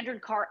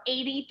standard car,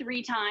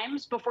 83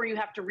 times before you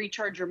have to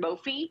recharge your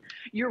Mophie.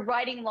 Your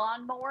riding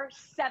lawnmower,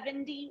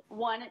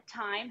 71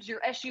 times. Your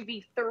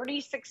SUV,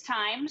 36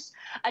 times.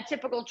 A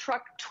typical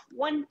truck,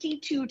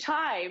 22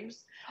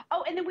 times.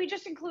 Oh, and then we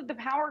just include the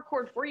power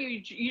cord for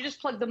you. You just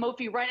plug the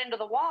Mophie right into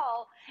the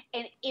wall,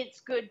 and it's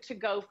good to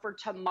go for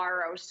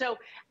tomorrow. So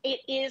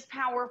it is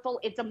powerful.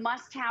 It's a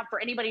must-have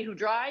for anybody who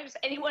drives,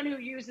 anyone who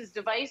uses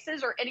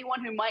devices, or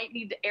anyone who might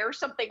need to air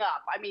something up.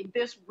 I mean,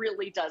 this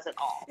really does it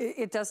all.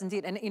 It does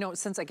indeed. And, you know,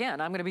 since,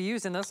 again, I'm going to be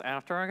using this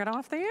after I get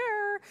off the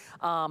air,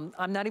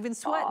 I'm not even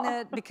sweating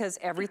it because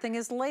everything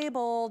is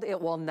labeled. It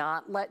will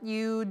not let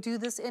you do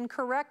this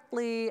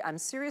incorrectly. I'm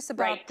serious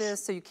about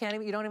this, so you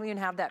don't even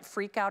have that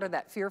freak out or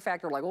that fear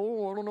factor, like,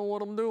 oh, I don't know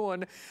what I'm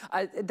doing.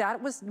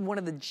 That was one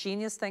of the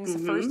genius things, the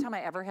first time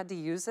I ever had to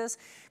use this,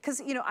 because,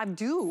 you know, I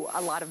do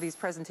a lot of these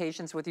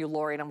presentations with you,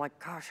 Lori, and I'm like,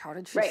 gosh, how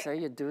did she say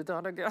you do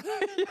that again?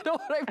 You know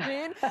what I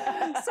mean?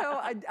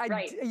 So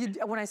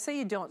when I say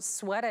you don't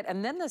sweat it,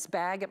 and then this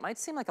bag, it might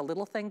seem like a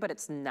little thing, but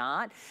it's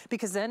not,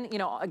 because then, you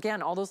know,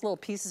 again, all those little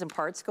pieces and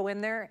parts go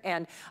in there,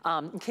 and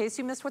in case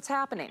you missed what's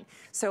happening,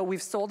 so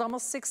we've sold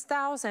almost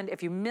 6,000.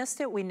 If you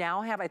missed it, we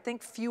now have, I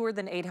think, fewer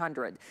than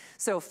 800.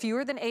 So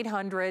fewer than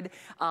 800.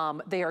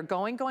 They are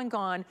going,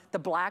 gone. The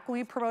black, when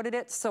we promoted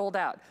it, sold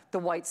out. The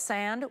white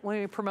sand,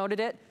 when we promoted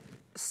it,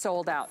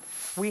 sold out.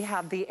 We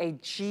have the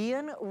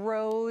Aegean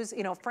rose.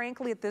 You know,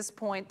 frankly, at this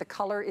point, the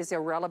color is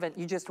irrelevant.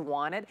 You just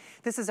want it.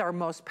 This is our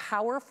most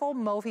powerful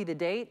Mophie to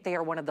date. They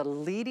are one of the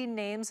leading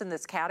names in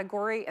this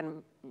category,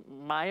 and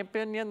my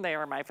opinion, they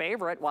are my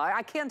favorite. Well,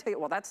 I can tell you,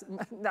 well, that's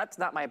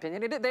not my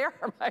opinion. They are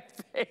my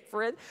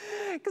favorite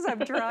because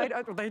I've tried,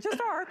 they just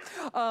are.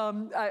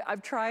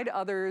 I've tried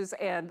others,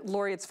 and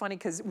Lori, it's funny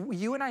because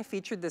you and I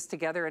featured this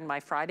together in my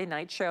Friday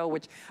night show,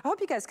 which I hope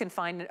you guys can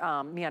find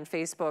me on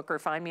Facebook or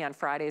find me on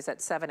Fridays at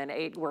 7 and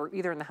 8. We're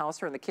either in the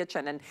house or in the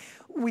kitchen. And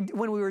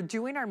when we were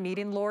doing our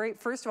meeting, Lori,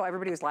 first of all,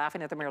 everybody was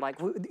laughing at them. They were like,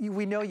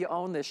 we know you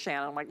own this,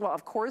 Shannon. I'm like, well,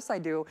 of course I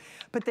do.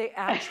 But they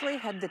actually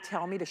had to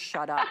tell me to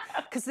shut up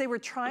because they were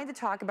trying to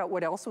talk about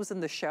what else was in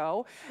the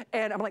show,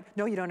 and I'm like,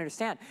 no, you don't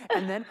understand.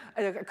 And then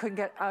I couldn't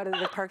get out of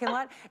the parking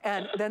lot,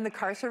 and then the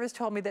car service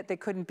told me that they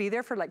couldn't be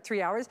there for like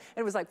 3 hours.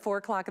 It was like 4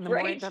 o'clock in the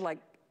morning. They're like,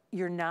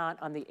 you're not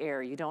on the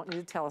air. You don't need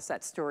to tell us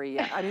that story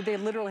yet. I mean, they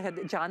literally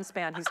had John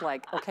Spann. He's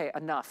like, okay,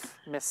 enough,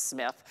 Miss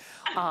Smith.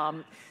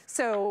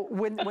 So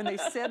when they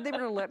said they were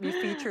gonna let me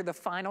feature the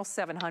final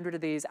 700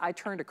 of these, I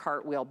turned a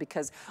cartwheel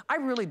because I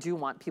really do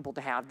want people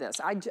to have this.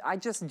 I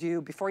just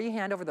do. Before you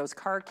hand over those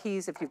car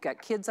keys, if you've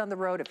got kids on the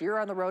road, if you're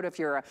on the road, if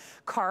you're a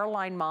car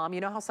line mom,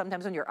 you know how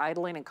sometimes when you're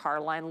idling in car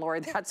line,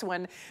 Lori, that's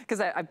when, because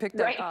I picked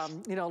up,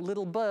 you know,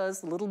 little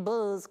buzz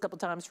a couple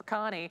times for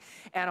Connie,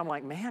 and I'm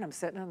like, man, I'm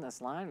sitting in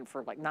this line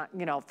for like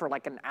for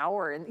like an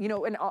hour, and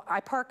and I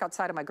park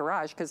outside of my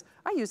garage because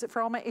I use it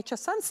for all my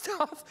HSN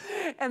stuff,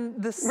 and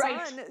the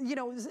sun,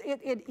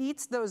 it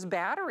eats those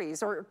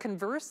batteries. Or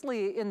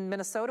conversely, in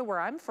Minnesota, where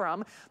I'm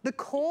from, the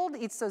cold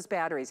eats those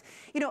batteries.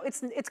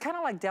 It's kind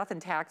of like death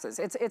and taxes.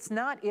 It's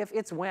not if,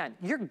 it's when.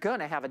 You're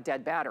gonna have a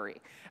dead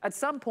battery. At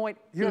some point,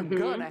 you're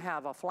gonna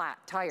have a flat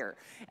tire.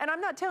 And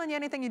I'm not telling you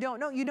anything you don't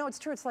know. You know it's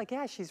true. It's like,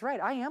 yeah, she's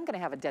right. I am gonna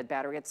have a dead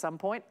battery at some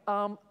point.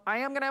 I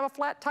am gonna have a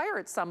flat tire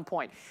at some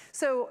point.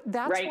 So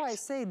that's why I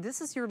say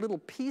this is your little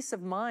peace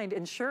of mind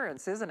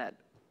insurance, isn't it?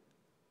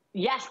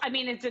 Yes, I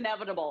mean, it's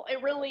inevitable.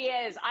 It really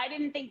is. I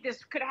didn't think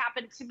this could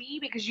happen to me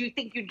because you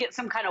think you'd get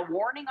some kind of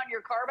warning on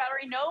your car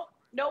battery. Nope.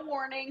 No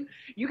warning.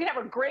 You can have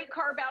a great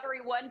car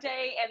battery one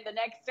day and the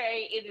next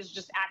day it is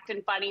just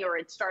acting funny or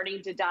it's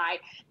starting to die.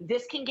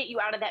 This can get you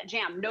out of that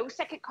jam. No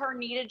second car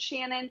needed,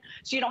 Shannon.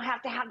 So you don't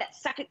have to have that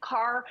second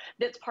car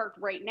that's parked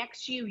right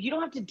next to you. You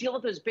don't have to deal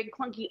with those big,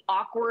 clunky,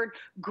 awkward,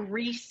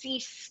 greasy,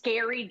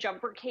 scary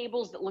jumper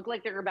cables that look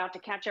like they're about to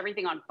catch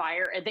everything on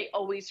fire. And they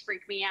always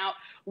freak me out.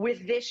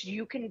 With this,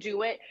 you can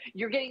do it.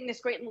 You're getting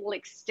this great little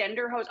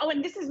extender hose. Oh,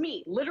 and this is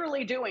me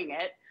literally doing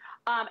it.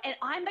 And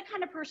I'm the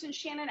kind of person,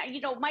 Shannon,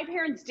 my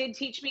parents did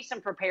teach me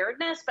some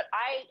preparedness, but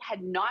I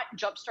had not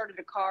jump-started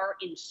a car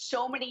in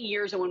so many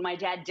years. And when my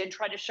dad did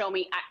try to show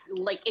me,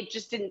 it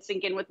just didn't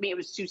sink in with me. It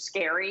was too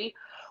scary.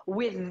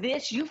 With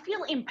this, you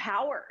feel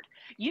empowered.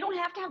 You don't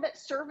have to have that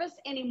service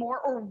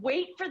anymore or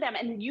wait for them.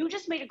 And you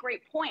just made a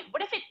great point.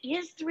 What if it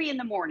is 3 in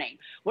the morning?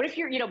 What if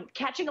you're,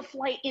 catching a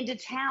flight into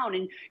town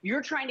and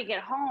you're trying to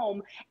get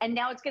home and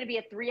now it's going to be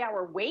a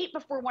 3-hour wait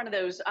before one of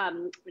those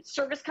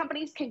service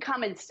companies can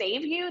come and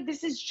save you?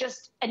 This is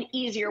just an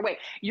easier way.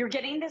 You're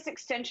getting this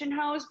extension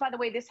hose. By the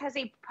way, this has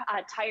a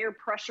tire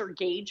pressure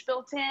gauge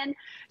built in.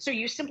 So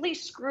you simply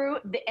screw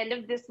the end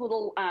of this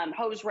little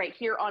hose right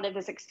here onto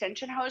this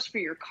extension hose for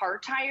your car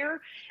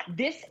tire.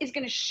 This is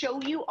going to show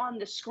you on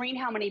the screen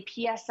how many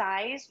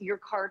PSIs your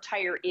car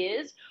tire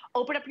is.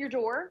 Open up your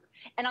door,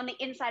 and on the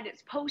inside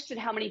it's posted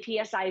how many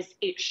PSIs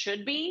it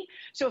should be.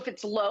 So if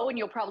it's low, and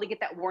you'll probably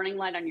get that warning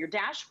light on your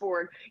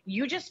dashboard,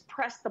 you just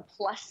press the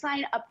plus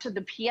sign up to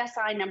the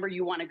PSI number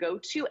you want to go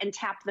to and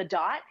tap the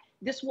dot.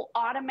 This will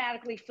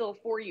automatically fill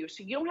for you.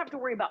 So you don't have to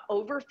worry about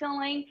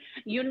overfilling.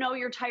 You know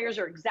your tires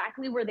are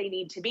exactly where they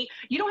need to be.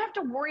 You don't have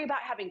to worry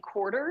about having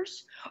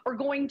quarters or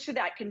going to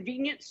that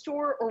convenience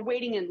store or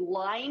waiting in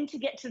line to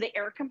get to the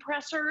air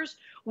compressors.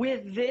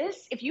 With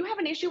this, if you have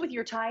an issue with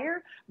your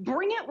tire,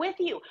 bring it with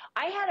you.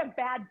 I had a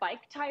bad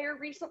bike tire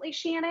recently,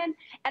 Shannon,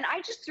 and I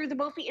just threw the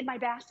Mophie in my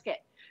basket,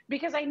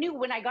 because I knew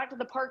when I got to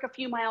the park a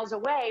few miles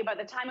away, by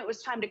the time it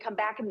was time to come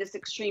back in this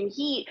extreme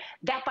heat,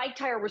 that bike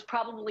tire was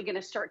probably going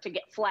to start to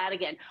get flat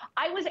again.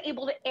 I was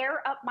able to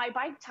air up my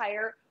bike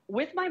tire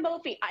with my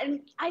Mophie.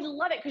 I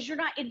love it because you're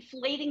not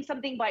inflating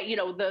something by,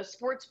 the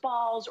sports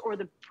balls or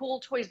the pool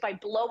toys by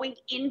blowing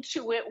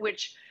into it,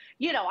 which,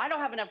 I don't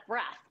have enough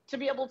breath to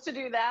be able to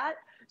do that.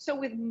 So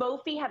with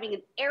Mophie having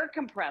an air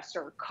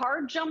compressor,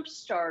 car jump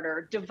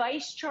starter,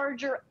 device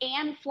charger,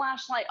 and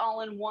flashlight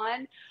all in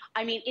one,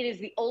 I mean, it is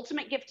the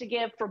ultimate gift to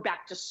give for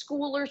back to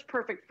schoolers,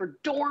 perfect for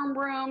dorm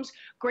rooms,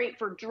 great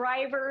for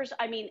drivers.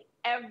 I mean,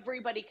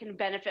 everybody can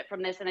benefit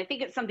from this. And I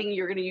think it's something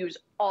you're going to use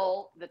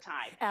all the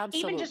time.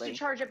 Absolutely. Even just to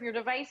charge up your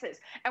devices.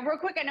 And real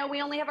quick, I know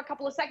we only have a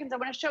couple of seconds. I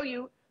want to show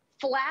you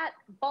flat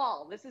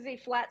ball. This is a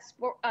flat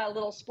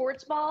little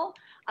sports ball.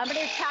 I'm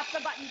going to tap the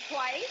button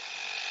twice.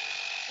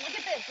 Look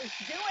at this,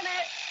 it's doing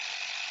it.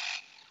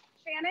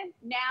 Shannon,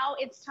 now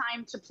it's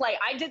time to play.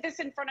 I did this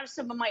in front of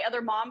some of my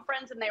other mom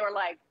friends and they were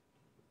like,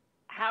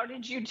 how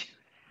did you do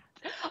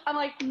that? I'm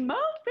like, Mophie,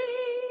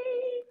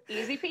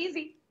 easy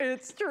peasy.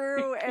 It's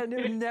true,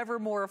 and never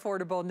more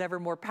affordable, never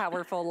more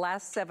powerful.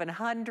 Last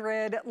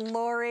 700.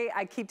 Lori,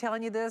 I keep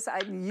telling you this,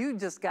 you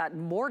just got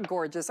more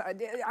gorgeous.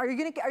 Are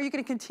you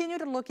gonna continue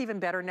to look even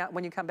better now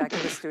when you come back to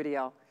the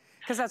studio?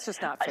 Because that's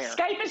just not fair.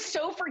 Skype is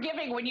so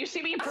forgiving. When you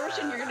see me in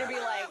person, you're going to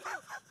be like,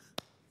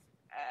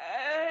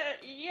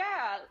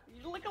 yeah,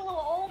 you look a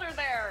little older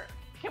there.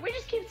 Can we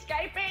just keep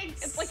Skyping?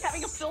 It's like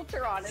having a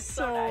filter on. It's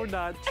so nice.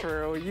 Not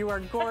true. You are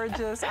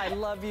gorgeous. I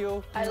love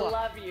you. I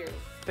love you.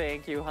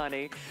 Thank you,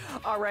 honey.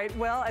 All right,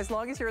 well, as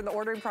long as you're in the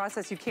ordering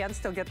process, you can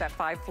still get that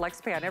 5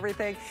 flex pay on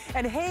everything.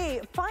 And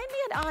hey, find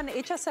me on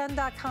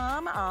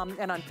hsn.com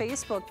and on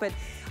Facebook, but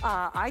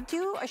I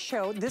do a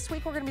show. This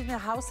week we're gonna be in the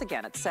house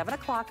again at 7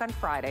 o'clock on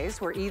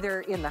Fridays. We're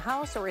either in the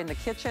house or in the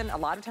kitchen. A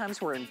lot of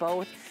times we're in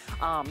both.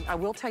 I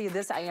will tell you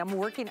this, I am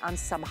working on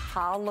some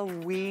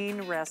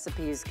Halloween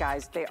recipes,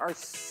 guys. They are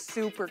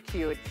super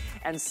cute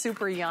and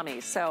super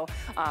yummy. So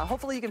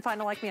hopefully you can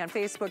find like me on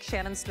Facebook,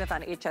 Shannon Smith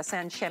on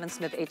HSN, Shannon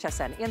Smith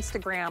HSN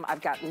Instagram.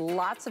 I've got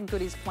lots of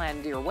goodies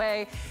planned your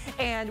way.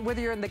 And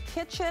whether you're in the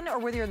kitchen or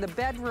whether you're in the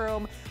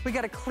bedroom, we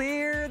got to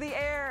clear the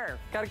air.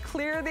 Got to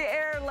clear the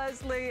air,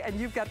 Leslie. And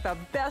you've got the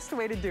best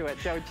way to do it,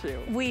 don't you?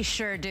 We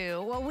sure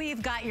do. Well,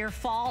 we've got your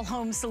fall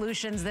home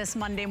solutions this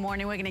Monday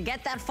morning. We're going to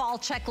get that fall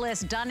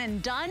checklist done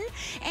and done.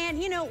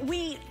 And, you know,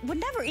 we would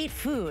never eat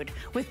food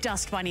with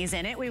dust bunnies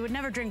in it. We would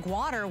never drink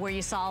water where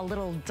you saw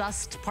little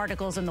dust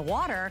particles in the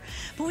water.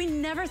 But we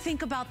never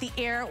think about the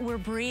air we're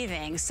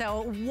breathing.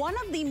 So one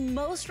of the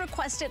most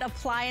requested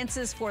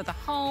appliances for the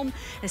home,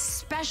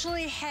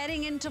 especially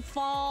heading into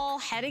fall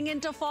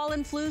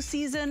and flu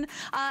season,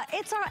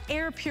 it's our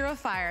air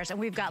purifiers. And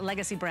we've got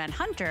Legacy brand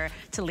Hunter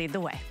to lead the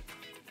way.